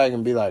anybody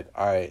can be like,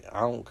 all right,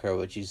 I don't care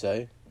what you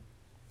say.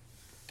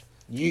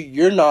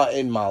 You're not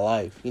in my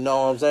life. You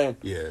know what I'm saying?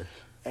 Yeah.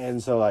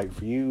 And so like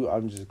for you,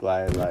 I'm just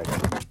glad like.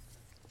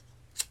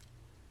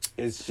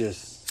 It's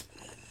just,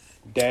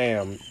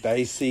 damn,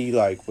 they see,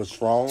 like,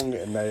 what's wrong,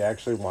 and they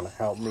actually want to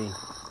help me.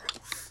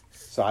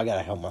 So I got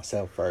to help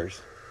myself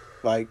first.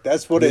 Like,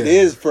 that's what it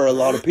is for a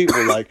lot of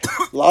people. Like,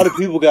 a lot of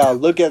people got to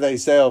look at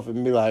themselves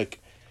and be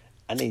like,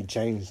 I need to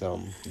change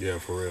something. Yeah,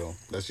 for real.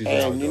 That's usually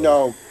how it And, goes. you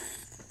know,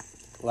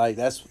 like,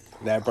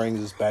 that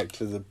brings us back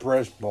to the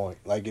depression point.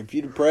 Like, if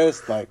you're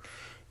depressed, like,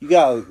 you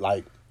got to,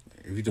 like,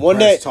 if you're one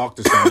depressed, day, talk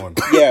to someone.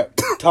 Yeah,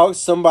 talk to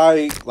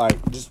somebody,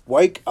 like, just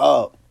wake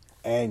up.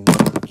 And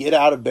get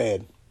out of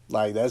bed.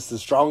 Like, that's the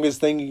strongest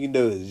thing you can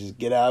do is just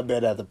get out of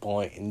bed at the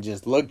point and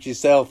just look at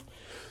yourself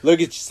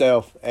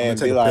and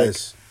be like...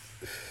 Piss.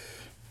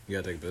 You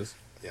gotta take a piss?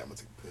 Yeah, I'm gonna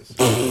take a piss.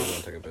 I'm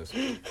gonna take a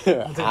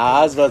piss.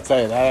 I was about to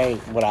say, that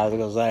ain't what I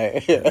was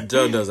going to say.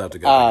 Joe does have to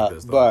go take a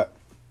piss, though. But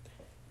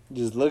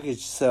just look at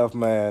yourself,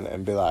 man,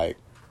 and be like,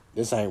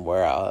 this ain't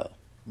where I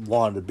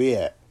wanted to be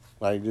at.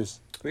 Like,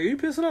 just... Are you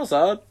pissing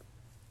outside?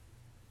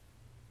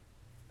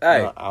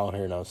 Hey. I don't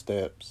hear no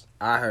steps.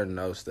 I heard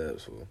no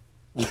steps, fool.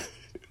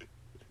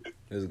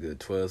 It's a good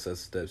 12 sets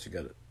of steps. You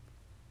got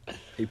it.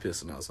 He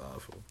pissing outside,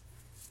 fool.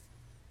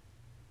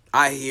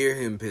 I hear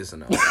him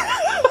pissing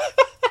outside.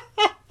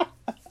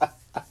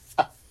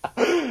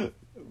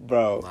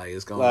 Bro. Like,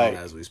 it's going on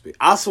as we speak.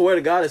 I swear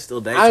to God, it's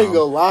still daytime. I ain't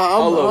gonna lie,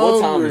 I'm hungry.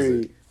 What time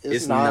is it?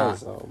 It's not.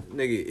 So.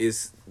 Nigga,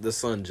 it's the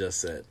sun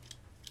just set.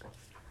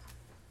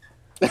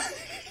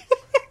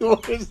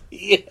 Where's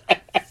he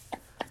at?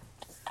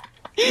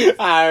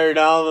 I heard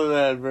all of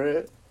that,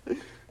 bro.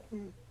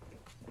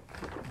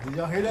 Did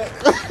y'all hear that?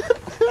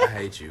 I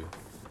hate you.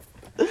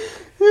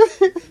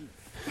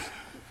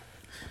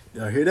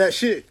 Y'all hear that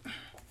shit?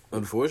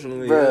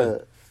 Unfortunately,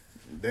 Bruh.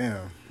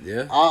 Damn.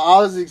 Yeah. I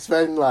was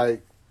expecting,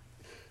 like,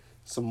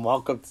 some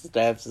walk-up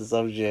steps or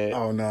some shit.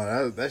 Oh,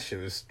 no. That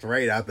shit was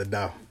straight out the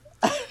door.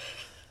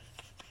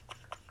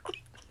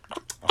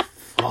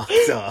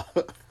 Fucked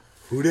up.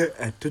 Who that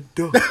at the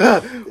door?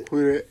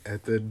 Who that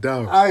at the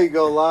door? I ain't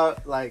gonna lie,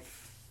 like,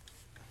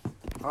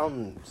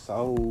 I'm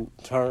so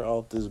turned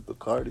off this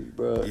Bacardi,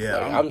 bro. Yeah,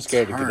 like, I'm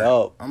scared to get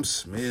up. I'm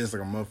smizzed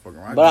like a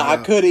motherfucker. But I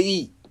could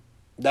eat.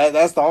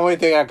 That's the only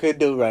thing I could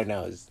do right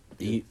now is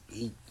eat.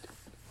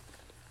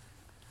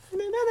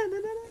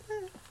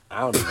 I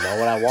don't even know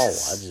what I want.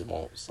 I just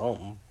want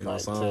something. You know,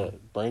 like something? to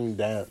bring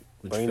down.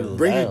 Bring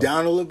you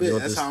down a little bit. You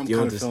want That's this, how I'm you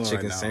kind want of this feeling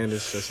chicken right now.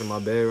 sandwich that's in my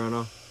bed right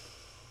now?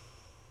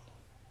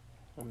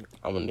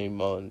 I'm gonna need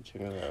more than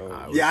chicken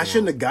sandwich. Yeah, I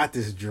shouldn't have got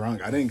this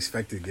drunk. I didn't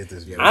expect to get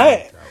this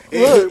drunk.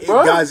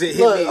 Bro, guys, it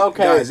hit me.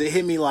 Okay. Guys, it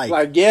hit me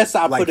like yes,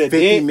 I like put a 50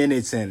 dick.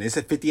 minutes in. It's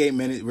at 58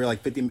 minutes. We're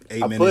like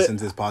 58 minutes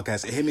into this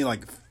podcast. It hit me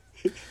like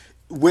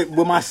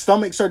when my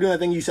stomach started doing that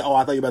thing. You said, "Oh,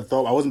 I thought you were about to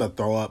throw up." I wasn't about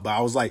to throw up, but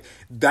I was like,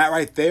 that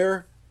right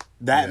there.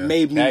 That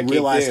made me That kicked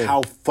realize in.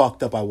 how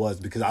fucked up I was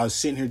because I was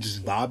sitting here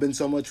just vibing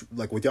so much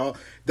like with y'all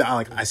that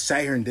I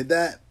sat here and did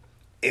that.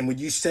 And when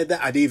you said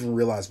that, I didn't even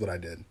realize what I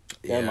did.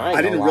 Damn, Yeah. I ain't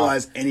I didn't gonna lie.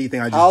 realize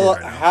anything I just did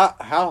right now.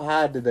 How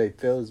high did they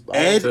fill this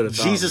bottle? Ed, To the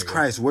top, Jesus nigga.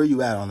 Christ, where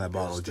you at on that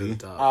bottle, To the G?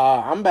 top.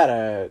 I'm about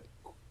a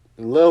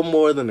little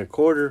more than a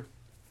quarter.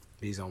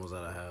 He's almost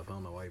at a half. I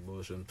don't know why he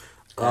bullshitting.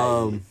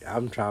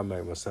 I'm trying to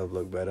make myself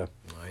look better.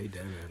 No, he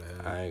damn near at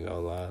a half. I ain't gonna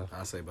lie.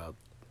 I say about,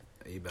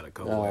 he better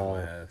come away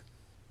from half.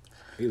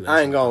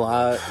 I ain't gonna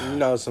lie. You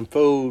know, some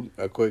food,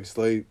 a quick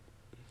sleep.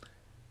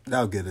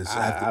 That'll get us.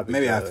 I'll be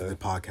Maybe good. after the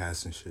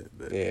podcast and shit.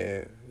 But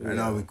Yeah.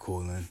 that'll be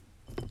cool then.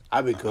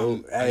 I'll be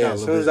cool. I Hey, got a as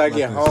little soon as bit I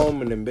get left in-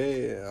 home and in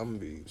bed, I'm gonna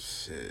be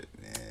Shit,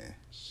 man.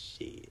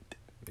 shit.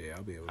 Yeah, Yeah,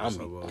 I'll be able to I'm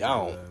sober up.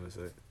 gone.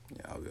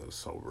 Yeah, I'll be able to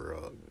sober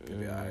up. It'll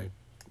be alright.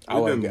 I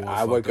We've wake, been more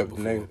I wake fucked up up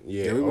the next. before.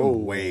 Yeah, we've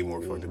been way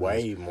more fucked up.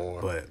 Way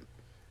more. But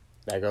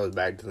that goes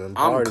back to them.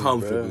 I'm parties,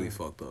 comfortably bruh.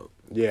 fucked up.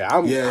 Yeah,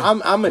 I'm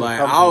in Like,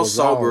 a I'll comfortable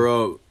sober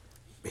zone.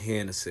 up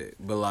here in a sec.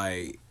 But,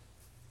 like,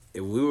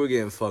 if we were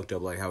getting fucked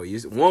up like how we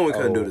used to, one, we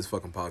couldn't do Oh. this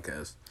fucking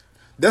podcast.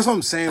 that's what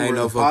I'm saying. Ain't Where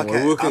no the fucking way.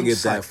 podcast, We couldn't I'm get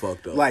just that like,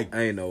 fucked up. Like,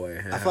 ain't no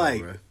way. I feel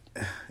like,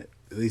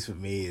 at least with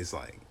me, it's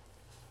like,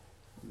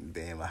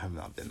 damn, I have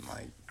not been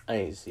like, I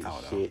ain't see I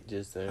don't know. shit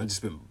just then. I've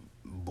just been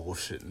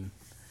bullshitting.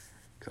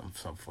 Cause I'm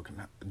so fucking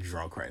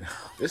drunk right now.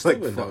 It's like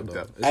still been dope, fucked though.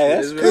 up. Hey,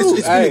 that's been- cool.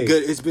 It's Hey. been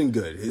good. It's been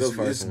good. It's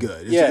first good. one.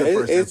 It's yeah, a good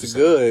first it's episode.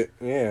 good.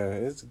 Yeah,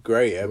 it's a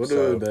great We'll do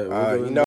episode. that. We'll do You it. know,